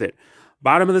got out of it.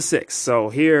 Bottom of the sixth. So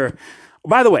here,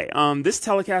 by the way, this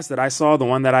telecast that I saw, the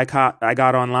one that I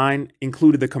got online,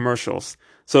 included the commercials.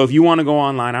 So if you want to go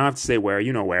online, I don't have to say where,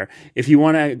 you know where. If you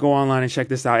want to go online and check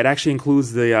this out, it actually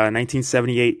includes the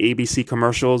 1978 ABC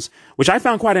commercials, which I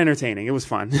found quite entertaining. It was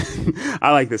fun.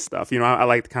 I like this stuff. I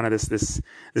like kind of this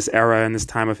era and this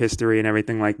time of history and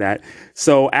everything like that.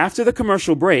 So after the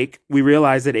commercial break, we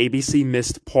realized that ABC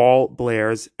missed Paul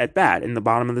Blair's at bat in the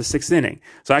bottom of the sixth inning.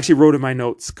 So I actually wrote in my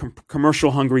notes,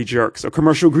 commercial hungry jerks or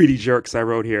commercial greedy jerks. I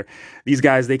wrote here. These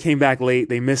guys, they came back late.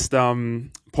 They missed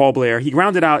Paul Blair. He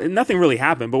grounded out and nothing really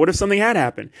happened. But what if something had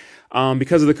happened?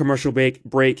 Because of the commercial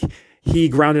break, he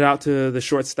grounded out to the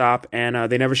shortstop and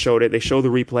they never showed it. They showed the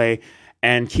replay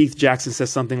And Keith Jackson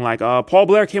says something like, Paul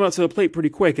Blair came up to the plate pretty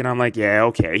quick. And I'm like, yeah,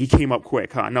 okay. He came up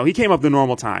quick, huh? No, he came up the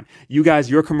normal time. You guys,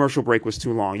 your commercial break was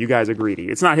too long. You guys are greedy.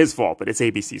 It's not his fault, but it's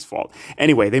ABC's fault.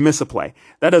 Anyway, they miss a play.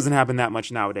 That doesn't happen that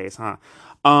much nowadays, huh?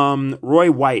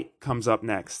 Roy White comes up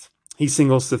next. He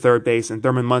singles to third base and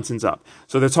Thurman Munson's up.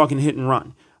 So they're talking hit and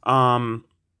run.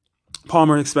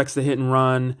 Palmer expects the hit and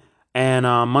run and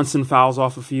Munson fouls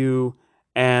off a few.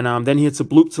 And then he hits a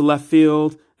bloop to left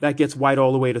field. That gets White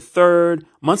all the way to third.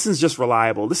 Munson's just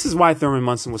reliable. This is why Thurman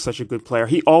Munson was such a good player.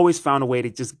 He always found a way to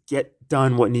just get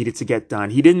done what needed to get done.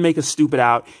 He didn't make a stupid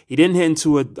out. He didn't hit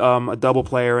into a double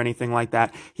play or anything like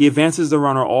that. He advances the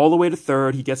runner all the way to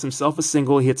third. He gets himself a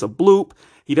single. He hits a bloop.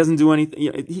 He doesn't do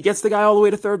anything. He gets the guy all the way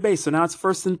to third base. So now it's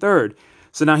first and third.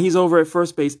 So now he's over at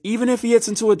first base. Even if he hits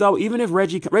into a double, even if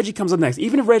Reggie comes up next,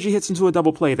 even if Reggie hits into a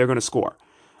double play, they're going to score.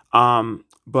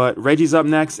 But Reggie's up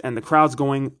next and the crowd's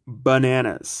going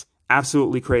bananas.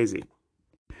 Absolutely crazy.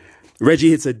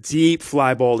 Reggie hits a deep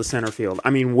fly ball to center field.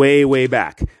 I mean, way, way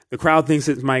back. The crowd thinks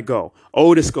it might go.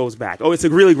 Otis goes back. Oh, it's a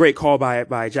really great call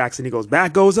by Jackson. He goes,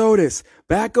 back goes Otis.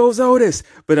 Back goes Otis.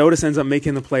 But Otis ends up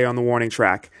making the play on the warning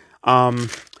track.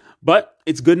 But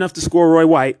it's good enough to score Roy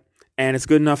White, and it's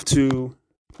good enough to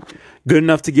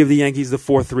give the Yankees the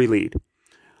 4-3 lead.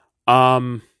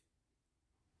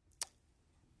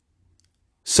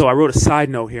 So I wrote a side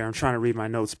note here. I'm trying to read my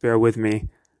notes. Bear with me.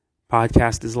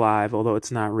 Podcast is live, although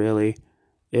it's not really.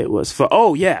 It was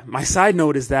my side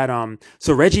note is that,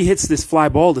 so Reggie hits this fly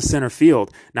ball to center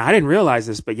field. Now, I didn't realize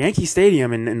this, but Yankee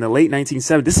Stadium in the late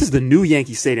 1970s, this is the new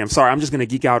Yankee Stadium. Sorry, I'm just going to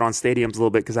geek out on stadiums a little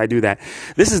bit because I do that.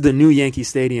 This is the new Yankee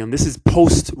Stadium. This is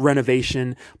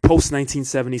post-renovation,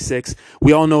 post-1976.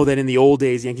 We all know that in the old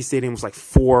days, Yankee Stadium was like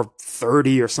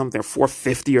 430 or something, or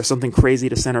 450 or something crazy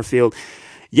to center field.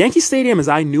 Yankee Stadium, as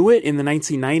I knew it in the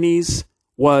 1990s,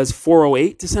 was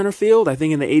 408 to center field. I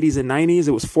think in the 80s and 90s,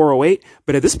 it was 408.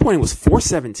 But at this point, it was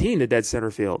 417 to dead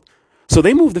center field. So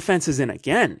they moved the fences in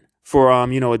again for,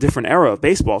 a different era of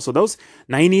baseball. So those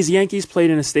 90s Yankees played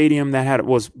in a stadium that I don't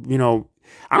want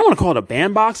to call it a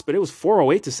bandbox, but it was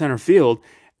 408 to center field.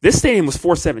 This stadium was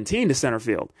 417 to center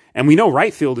field. And we know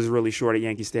right field is really short at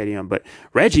Yankee Stadium. But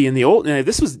Reggie in the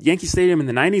this was Yankee Stadium in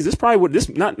the 90s.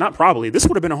 This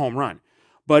would have been a home run.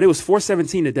 But it was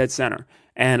 417 to dead center,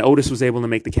 and Otis was able to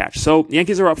make the catch. So the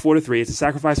Yankees are up 4-3. It's a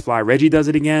sacrifice fly. Reggie does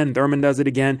it again. Thurman does it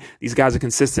again. These guys are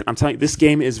consistent. I'm telling you, this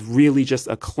game is really just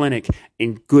a clinic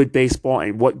in good baseball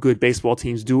and what good baseball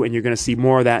teams do, and you're going to see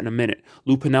more of that in a minute.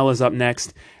 Lou Pinella's up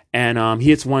next, and he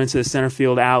hits one into the center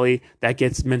field alley. That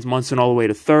gets Munson all the way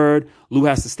to third. Lou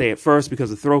has to stay at first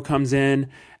because the throw comes in.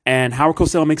 And Howard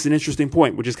Cosell makes an interesting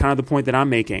point, which is kind of the point that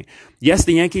I'm making. Yes,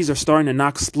 the Yankees are starting to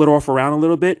knock split off around a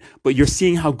little bit, but you're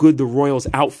seeing how good the Royals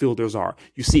outfielders are.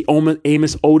 You see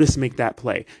Amos Otis make that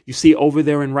play. You see over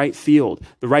there in right field,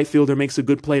 the right fielder makes a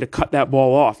good play to cut that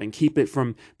ball off and keep it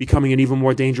from becoming an even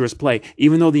more dangerous play.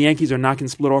 Even though the Yankees are knocking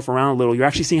split off around a little, you're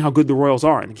actually seeing how good the Royals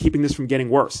are and keeping this from getting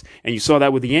worse. And you saw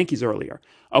that with the Yankees earlier.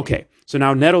 Okay, so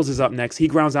now Nettles is up next. He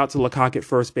grounds out to Lecoq at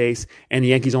first base, and the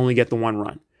Yankees only get the one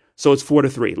run. So it's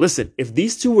 4-3. Listen, if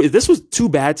this was two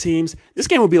bad teams, this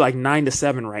game would be like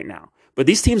 9-7 right now. But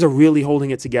these teams are really holding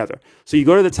it together. So you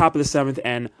go to the top of the seventh,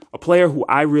 and a player who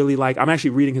I really like, I'm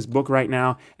actually reading his book right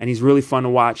now, and he's really fun to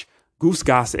watch, Goose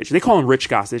Gossage. They call him Rich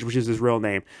Gossage, which is his real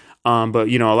name. But,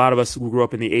 a lot of us who grew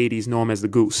up in the 80s know him as the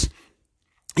Goose.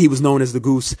 He was known as the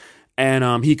Goose,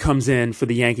 and he comes in for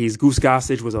the Yankees. Goose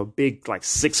Gossage was a big,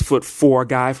 6'4"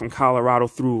 guy from Colorado,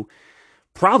 through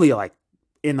probably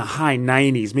in the high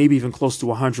 90s, maybe even close to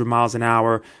 100 miles an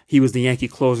hour. He was the Yankee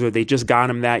closer. They just got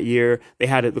him that year. They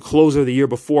had the closer the year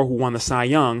before who won the Cy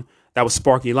Young. That was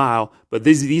Sparky Lyle. But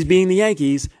these being the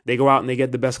Yankees, they go out and they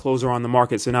get the best closer on the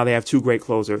market. So now they have two great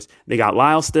closers. They got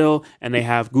Lyle still, and they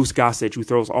have Goose Gossage, who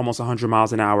throws almost 100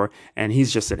 miles an hour. And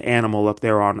he's just an animal up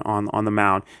there on the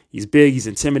mound. He's big. He's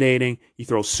intimidating. He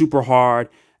throws super hard.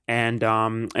 And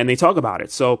they talk about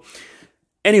it. So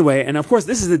anyway, and of course,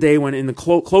 this is the day when the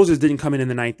closers didn't come in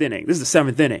the ninth inning. This is the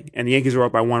seventh inning, and the Yankees are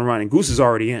up by one run, and Goose is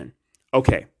already in.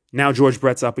 Okay, now George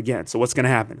Brett's up again. So what's going to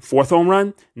happen? Fourth home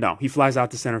run? No, he flies out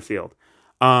to center field.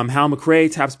 Hal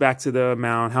McRae taps back to the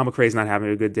mound. Hal McRae's not having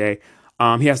a good day.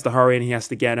 He has to hurry, and he has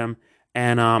to get him.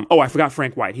 And, I forgot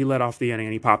Frank White. He led off the inning,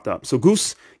 and he popped up. So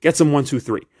Goose gets him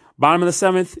 1-2-3. Bottom of the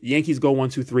seventh, Yankees go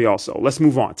 1-2-3 also. Let's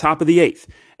move on. Top of the eighth,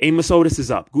 Amos Otis is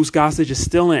up. Goose Gossage is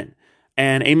still in.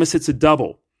 And Amos hits a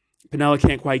double. Pinella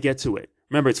can't quite get to it.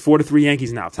 Remember, it's 4-3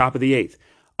 Yankees now, top of the eighth.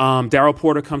 Darryl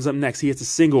Porter comes up next. He hits a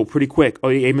single pretty quick.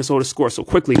 Amos Otis scores. So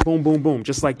quickly, boom, boom, boom,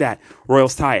 just like that.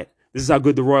 Royals tie it. This is how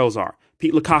good the Royals are.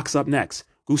 Pete Lecoq's up next.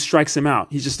 Goose strikes him out.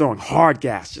 He's just throwing hard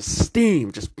gas, just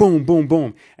steam, just boom, boom,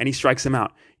 boom, and he strikes him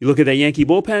out. You look at that Yankee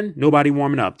bullpen, nobody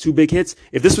warming up. 2 big hits.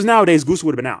 If this was nowadays, Goose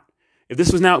would have been out. If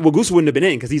this was now, well, Goose wouldn't have been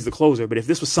in because he's the closer, but if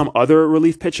this was some other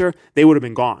relief pitcher, they would have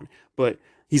been gone. But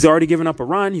he's already given up a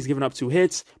run. He's given up 2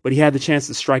 hits, but he had the chance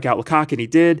to strike out Lecoq, and he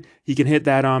did. He can hit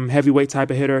that heavyweight type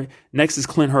of hitter. Next is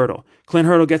Clint Hurdle. Clint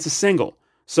Hurdle gets a single.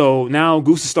 So now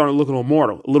Goose is starting to look a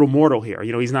little mortal here.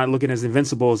 He's not looking as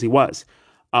invincible as he was.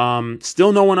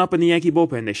 Still no one up in the Yankee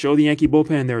bullpen. They show the Yankee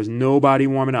bullpen. There is nobody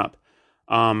warming up.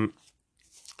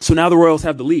 So now the Royals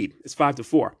have the lead. It's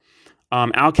 5-4.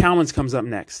 Al Cowens comes up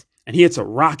next, and he hits a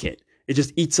rocket. It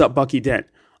just eats up Bucky Dent.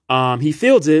 He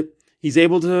fields it. He's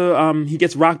able to. He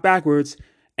gets rocked backwards,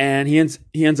 and he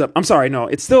ends up. I'm sorry, no.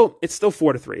 It's still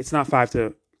 4-3. It's not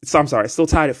 5-. I'm sorry. It's still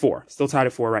tied at 4. Still tied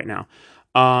at 4 right now.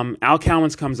 Al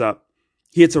Cowens comes up.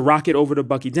 He hits a rocket over to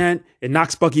Bucky Dent. It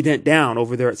knocks Bucky Dent down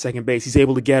over there at second base. He's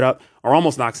able to get up, or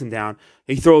almost knocks him down.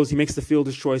 He makes the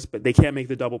fielder's choice, but they can't make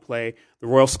the double play. The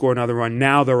Royals score another run.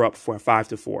 Now they're up for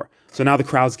 5-4. So now the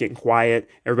crowd's getting quiet.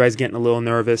 Everybody's getting a little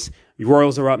nervous. The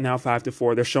Royals are up now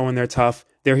 5-4. They're showing they're tough.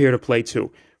 They're here to play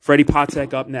too. Freddie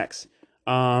Patek up next.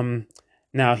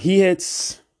 Now he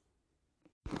hits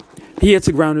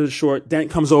a grounder to short. Dent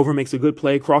comes over, makes a good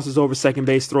play, crosses over second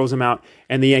base, throws him out,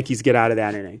 and the Yankees get out of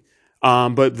that inning.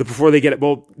 But before they get it,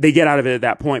 they get out of it at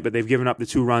that point, but they've given up the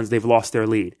 2 runs. They've lost their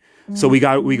lead. So we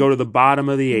go to the bottom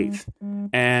of the 8th,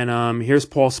 and here's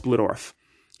Paul Splittorff.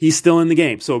 He's still in the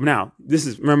game. So now this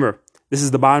is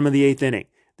the bottom of the 8th inning.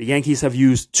 The Yankees have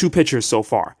used 2 pitchers so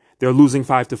far. They're losing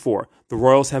 5-4. The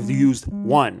Royals have used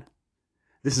 1.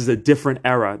 This is a different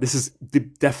era. This is the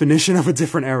definition of a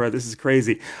different era. This is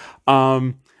crazy.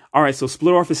 All right, so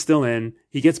Splittorff is still in.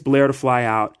 He gets Blair to fly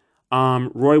out.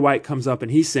 Roy White comes up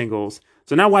and he singles.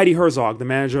 So now Whitey Herzog, the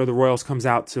manager of the Royals, comes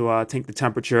out to take the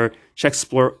temperature, checks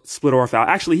Splittorff out.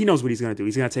 Actually, he knows what he's going to do.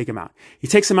 He's going to take him out. He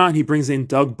takes him out and he brings in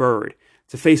Doug Bird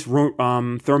to face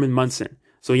Thurman Munson.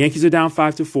 So Yankees are down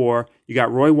 5-4. You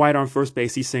got Roy White on first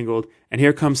base. He singled. And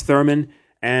here comes Thurman.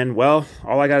 And, well,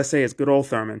 all I got to say is good old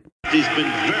Thurman. He's been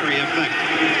very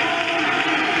effective.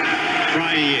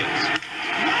 Try he is.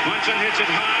 Munson hits it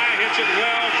high, hits it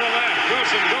well to left.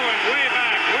 Wilson going way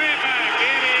back, way back.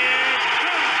 It is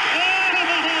gone.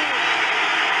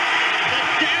 The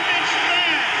damaged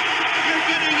man. You're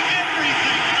getting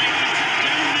everything, ladies and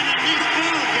gentlemen, in this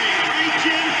ball game, right,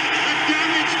 Jim? The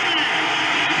damaged man.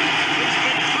 He's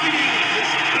been fighting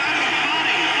his battered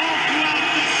body all throughout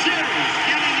the series,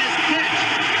 getting his pitch.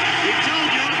 We told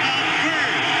you about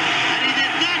Bird, and he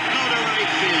did not go to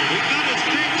right field. He got his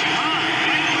pitch high,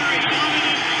 right where he wanted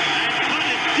it, and put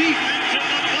it deep into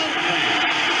the bullpen.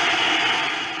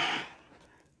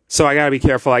 So I got to be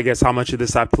careful, I guess, how much of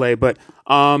this I play. But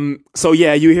so,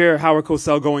 yeah, you hear Howard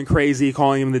Cosell going crazy,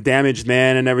 calling him the damaged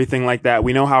man and everything like that.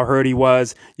 We know how hurt he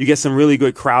was. You get some really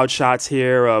good crowd shots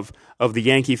here of the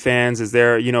Yankee fans as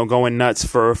they're, going nuts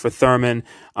for Thurman.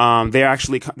 They're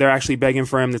actually begging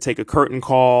for him to take a curtain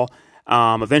call.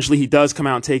 Eventually he does come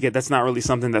out and take it. That's not really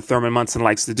something that Thurman Munson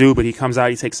likes to do, but he comes out,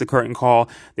 he takes the curtain call.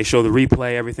 They show the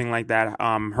replay, everything like that.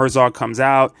 Herzog comes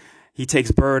out. He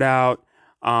takes Bird out.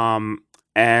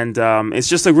 And it's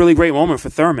just a really great moment for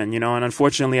Thurman, and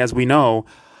unfortunately, as we know,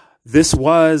 this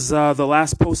was the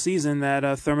last postseason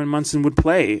that Thurman Munson would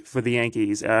play for the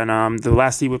Yankees, and the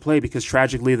last he would play because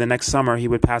tragically the next summer he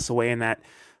would pass away in that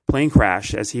plane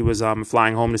crash as he was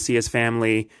flying home to see his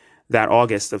family that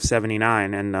August of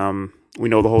 '79, and we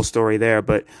know the whole story there.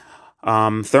 But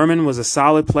Thurman was a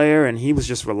solid player, and he was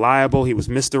just reliable. He was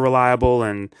Mr. Reliable,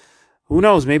 and who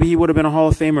knows, maybe he would have been a Hall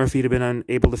of Famer if he'd have been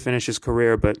unable to finish his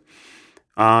career, but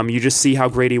you just see how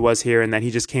great he was here and that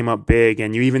he just came up big.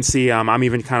 And you even see, I'm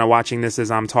even kind of watching this as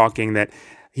I'm talking, that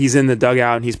he's in the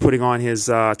dugout and he's putting on his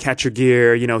catcher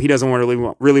gear. He doesn't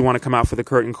really want to come out for the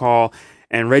curtain call.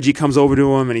 And Reggie comes over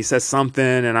to him and he says something.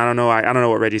 And I don't know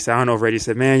what Reggie said. I don't know if Reggie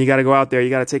said, man, you got to go out there. You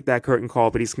got to take that curtain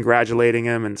call. But he's congratulating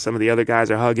him. And some of the other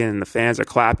guys are hugging and the fans are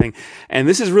clapping. And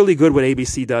this is really good what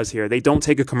ABC does here. They don't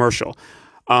take a commercial.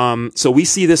 So we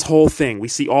see this whole thing. We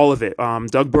see all of it.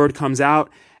 Doug Bird comes out.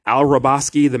 Al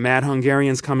Roboski, the Mad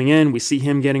Hungarian's coming in. We see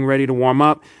him getting ready to warm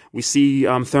up. We see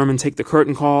Thurman take the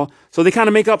curtain call. So they kind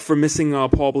of make up for missing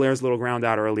Paul Blair's little ground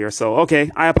out earlier. So, okay,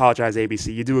 I apologize,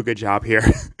 ABC. You do a good job here.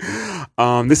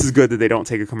 This is good that they don't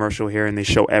take a commercial here and they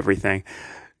show everything.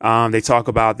 They talk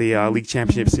about the League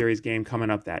Championship Series game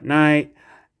coming up that night.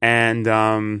 And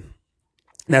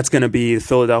that's going to be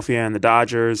Philadelphia and the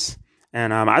Dodgers.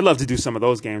 And I'd love to do some of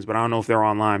those games, but I don't know if they're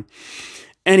online.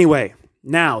 Anyway.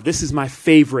 Now, this is my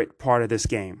favorite part of this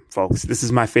game, folks. This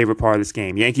is my favorite part of this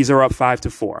game. Yankees are up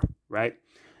 5-4, right?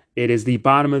 It is the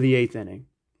bottom of the 8th inning.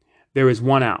 There is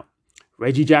one out.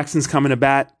 Reggie Jackson's coming to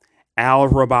bat. Al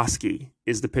Roboski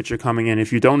is the pitcher coming in.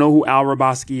 If you don't know who Al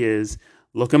Roboski is,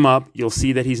 look him up. You'll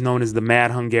see that he's known as the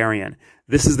Mad Hungarian.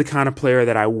 This is the kind of player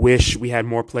that I wish we had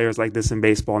more players like this in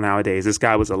baseball nowadays. This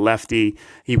guy was a lefty.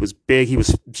 He was big. He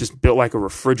was just built like a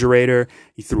refrigerator.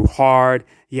 He threw hard.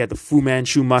 He had the Fu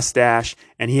Manchu mustache,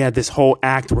 and he had this whole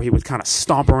act where he would kind of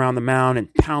stomp around the mound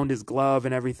and pound his glove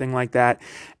and everything like that.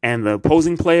 And the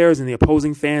opposing players and the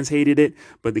opposing fans hated it,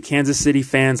 but the Kansas City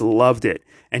fans loved it.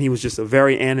 And he was just a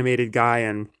very animated guy.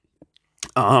 And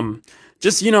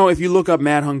just, if you look up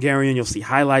Mad Hungarian, you'll see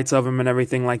highlights of him and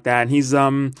everything like that. And he's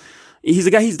a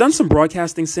guy, he's done some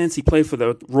broadcasting since. He played for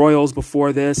the Royals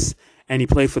before this, and he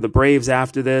played for the Braves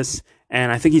after this.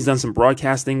 And I think he's done some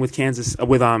broadcasting with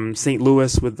St.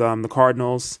 Louis, with the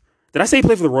Cardinals. Did I say he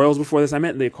played for the Royals before this? I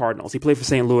meant the Cardinals. He played for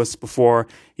St. Louis before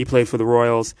he played for the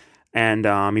Royals, and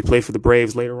he played for the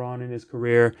Braves later on in his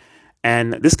career.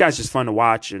 And this guy's just fun to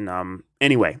watch. And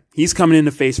anyway, he's coming in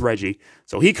to face Reggie.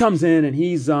 So he comes in, and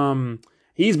he's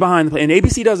behind the plate. And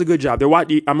ABC does a good job.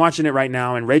 I'm watching it right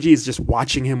now, and Reggie is just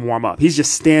watching him warm up. He's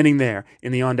just standing there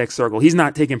in the on-deck circle. He's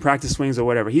not taking practice swings or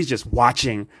whatever. He's just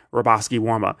watching Roboski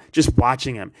warm up, just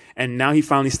watching him. And now he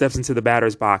finally steps into the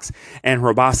batter's box. And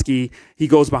Roboski, he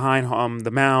goes behind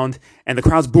the mound, and the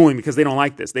crowd's booing because they don't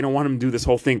like this. They don't want him to do this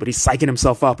whole thing, but he's psyching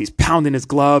himself up. He's pounding his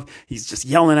glove. He's just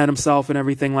yelling at himself and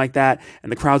everything like that.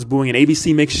 And the crowd's booing, and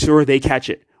ABC makes sure they catch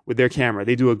it with their camera.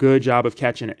 They do a good job of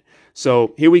catching it.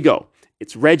 So here we go.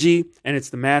 It's Reggie, and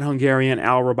it's the Mad Hungarian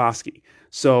Al Roboski.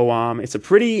 So it's a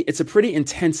pretty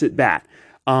intense at bat.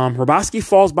 Roboski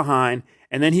falls behind,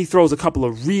 and then he throws a couple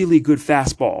of really good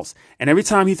fastballs. And every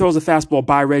time he throws a fastball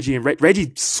by Reggie, and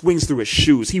Reggie swings through his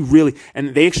shoes.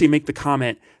 And they actually make the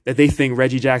comment that they think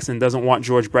Reggie Jackson doesn't want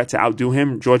George Brett to outdo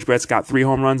him. George Brett's got 3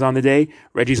 home runs on the day.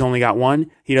 Reggie's only got 1.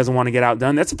 He doesn't want to get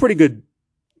outdone. That's a pretty good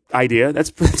idea.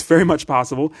 That's very much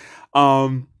possible.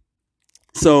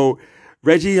 So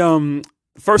Reggie,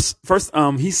 first,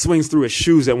 he swings through his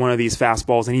shoes at one of these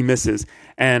fastballs, and he misses.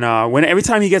 And every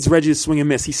time he gets Reggie to swing and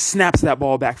miss, he snaps that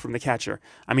ball back from the catcher.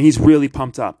 I mean, he's really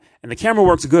pumped up. And the camera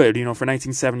works good, for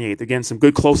 1978. They're getting some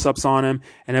good close-ups on him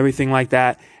and everything like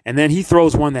that. And then he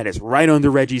throws one that is right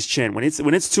under Reggie's chin. When it's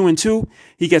 2-2,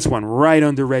 he gets one right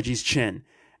under Reggie's chin.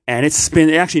 And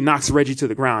it actually knocks Reggie to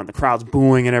the ground. The crowd's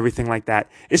booing and everything like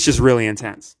that. It's just really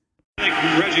intense. I think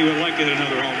Reggie would like to hit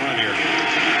another home run here.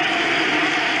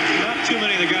 Not too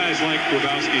many of the guys like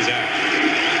Grabowski's act.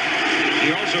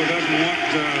 He also doesn't want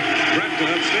Brett to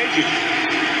upstage him.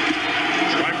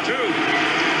 Strike 2.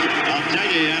 I'll tell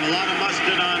you, he had a lot of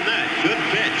mustard on that. Good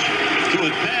pitch. To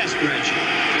it past Reggie.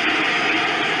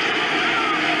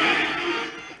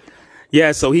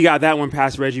 Yeah, so he got that one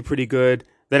past Reggie pretty good.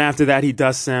 Then after that, he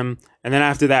dusts him. And then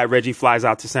after that, Reggie flies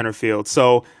out to center field.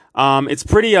 So it's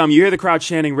pretty, you hear the crowd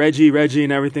chanting Reggie, Reggie,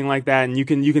 and everything like that. And you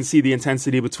can see the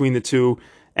intensity between the two.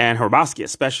 And Grabowski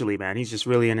especially, man. He's just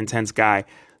really an intense guy.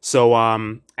 So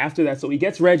after that, so he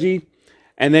gets Reggie,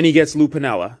 and then he gets Lou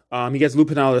Piniella. He gets Lou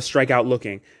Piniella to strike out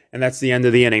looking. And that's the end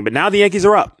of the inning. But now the Yankees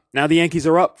are up.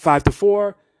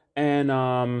 5-4. And,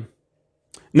 no,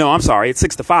 I'm sorry. It's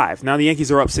 6-5. Now the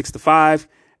Yankees are up 6-5.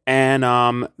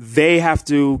 And they have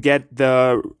to get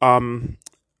the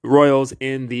Royals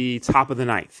in the top of the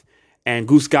ninth. And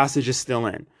Goose Gossage is still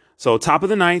in. So top of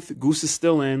the ninth, Goose is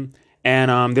still in.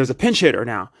 And there's a pinch hitter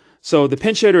now. So the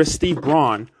pinch hitter is Steve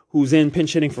Braun, who's in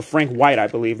pinch hitting for Frank White, I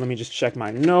believe. Let me just check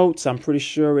my notes. I'm pretty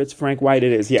sure it's Frank White.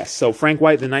 It is, yes. So Frank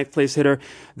White, the ninth place hitter,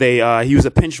 he was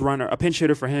a pinch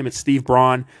hitter for him. It's Steve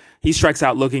Braun. He strikes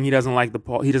out looking. He doesn't like the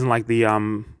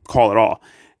call at all.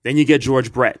 Then you get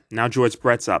George Brett. Now George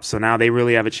Brett's up, so now they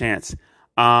really have a chance.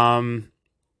 George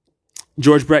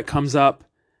Brett comes up,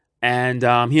 and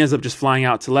he ends up just flying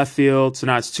out to left field. So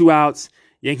now it's 2 outs.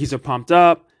 Yankees are pumped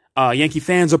up. Yankee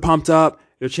fans are pumped up.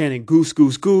 They're chanting Goose,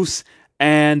 Goose, Goose.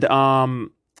 And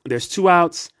there's 2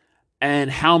 outs,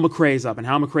 and Hal McRae's up. And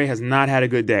Hal McRae has not had a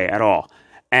good day at all.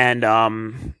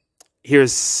 And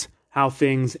here's how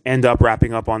things end up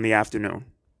wrapping up on the afternoon.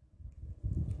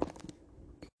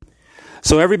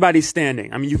 So everybody's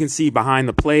standing. I mean, you can see behind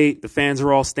the plate, the fans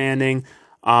are all standing.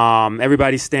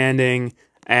 Everybody's standing.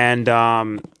 And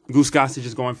Goose Gossage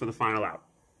is going for the final out.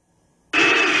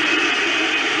 Little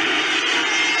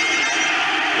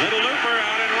looper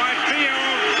out in right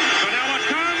field. Piniella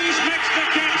comes, makes the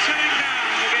catch, sitting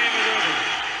down. The game is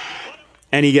over.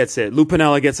 And he gets it. Lou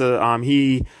Piniella gets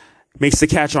he makes the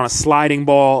catch on a sliding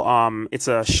ball. It's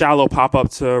a shallow pop-up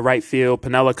to right field.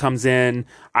 Piniella comes in.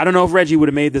 I don't know if Reggie would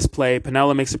have made this play.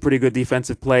 Piniella makes a pretty good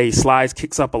defensive play. He slides,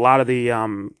 kicks up a lot of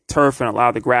the turf and a lot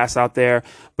of the grass out there,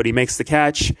 but he makes the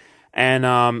catch.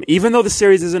 And even though the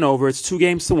series isn't over, it's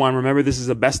 2-1. Remember, this is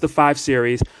a best-of-5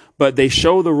 series, but they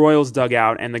show the Royals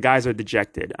dugout, and the guys are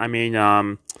dejected. I mean,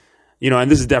 and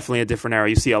this is definitely a different era.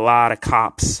 You see a lot of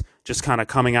cops just kind of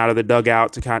coming out of the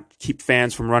dugout to kind of keep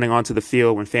fans from running onto the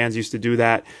field when fans used to do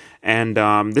that. And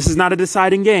this is not a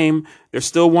deciding game. There's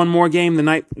still one more game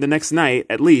the next night,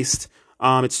 at least.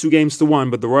 It's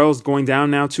 2-1, but the Royals going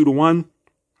down now 2-1.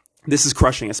 This is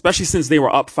crushing, especially since they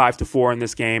were up 5-4 in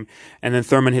this game, and then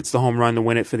Thurman hits the home run to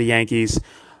win it for the Yankees.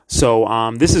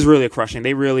 So this is really crushing.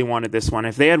 They really wanted this one.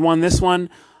 If they had won this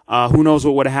one, who knows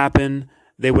what would have happened?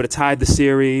 They would have tied the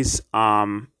series.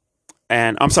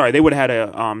 And I'm sorry, they would have had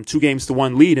a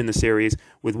 2-1 lead in the series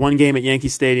with one game at Yankee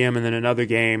Stadium and then another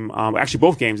game, actually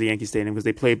both games at Yankee Stadium because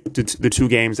they played the 2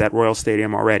 games at Royal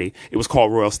Stadium already. It was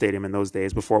called Royal Stadium in those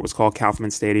days before it was called Kaufman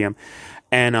Stadium.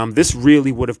 And this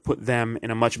really would have put them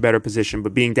in a much better position.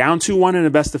 But being down 2-1 in a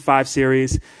best-of-5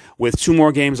 series with 2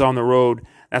 more games on the road,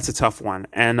 that's a tough one.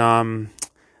 And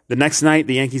the next night,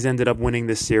 the Yankees ended up winning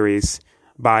this series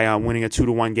by winning a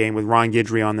 2-1 game with Ron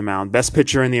Guidry on the mound. Best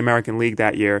pitcher in the American League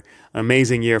that year. An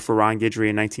amazing year for Ron Guidry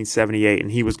in 1978,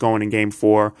 and he was going in Game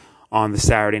 4 on the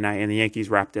Saturday night, and the Yankees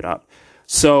wrapped it up.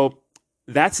 So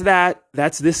that's that.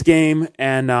 That's this game,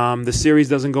 and the series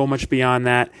doesn't go much beyond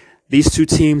that. These 2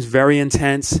 teams, very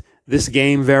intense. This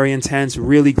game, very intense.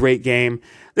 Really great game.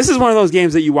 This is one of those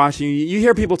games that you watch, and you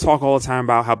hear people talk all the time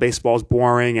about how baseball's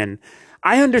boring, and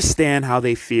I understand how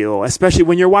they feel, especially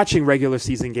when you're watching regular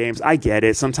season games. I get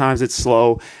it. Sometimes it's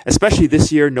slow, especially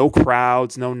this year, no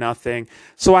crowds, no nothing.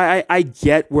 So I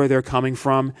get where they're coming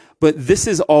from, but this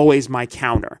is always my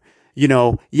counter.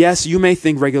 Yes, you may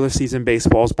think regular season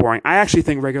baseball is boring. I actually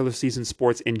think regular season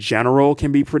sports in general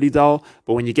can be pretty dull.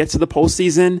 But when you get to the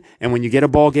postseason and when you get a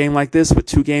ball game like this with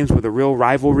 2 games with a real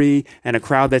rivalry and a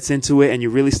crowd that's into it, and you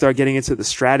really start getting into the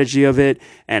strategy of it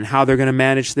and how they're going to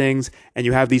manage things, and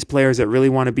you have these players that really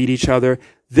want to beat each other,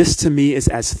 this to me is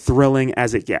as thrilling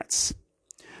as it gets.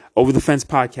 Over the Fence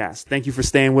podcast. Thank you for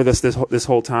staying with us this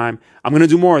whole time. I'm going to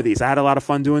do more of these. I had a lot of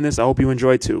fun doing this. I hope you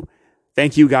enjoyed too.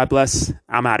 Thank you. God bless.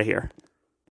 I'm out of here.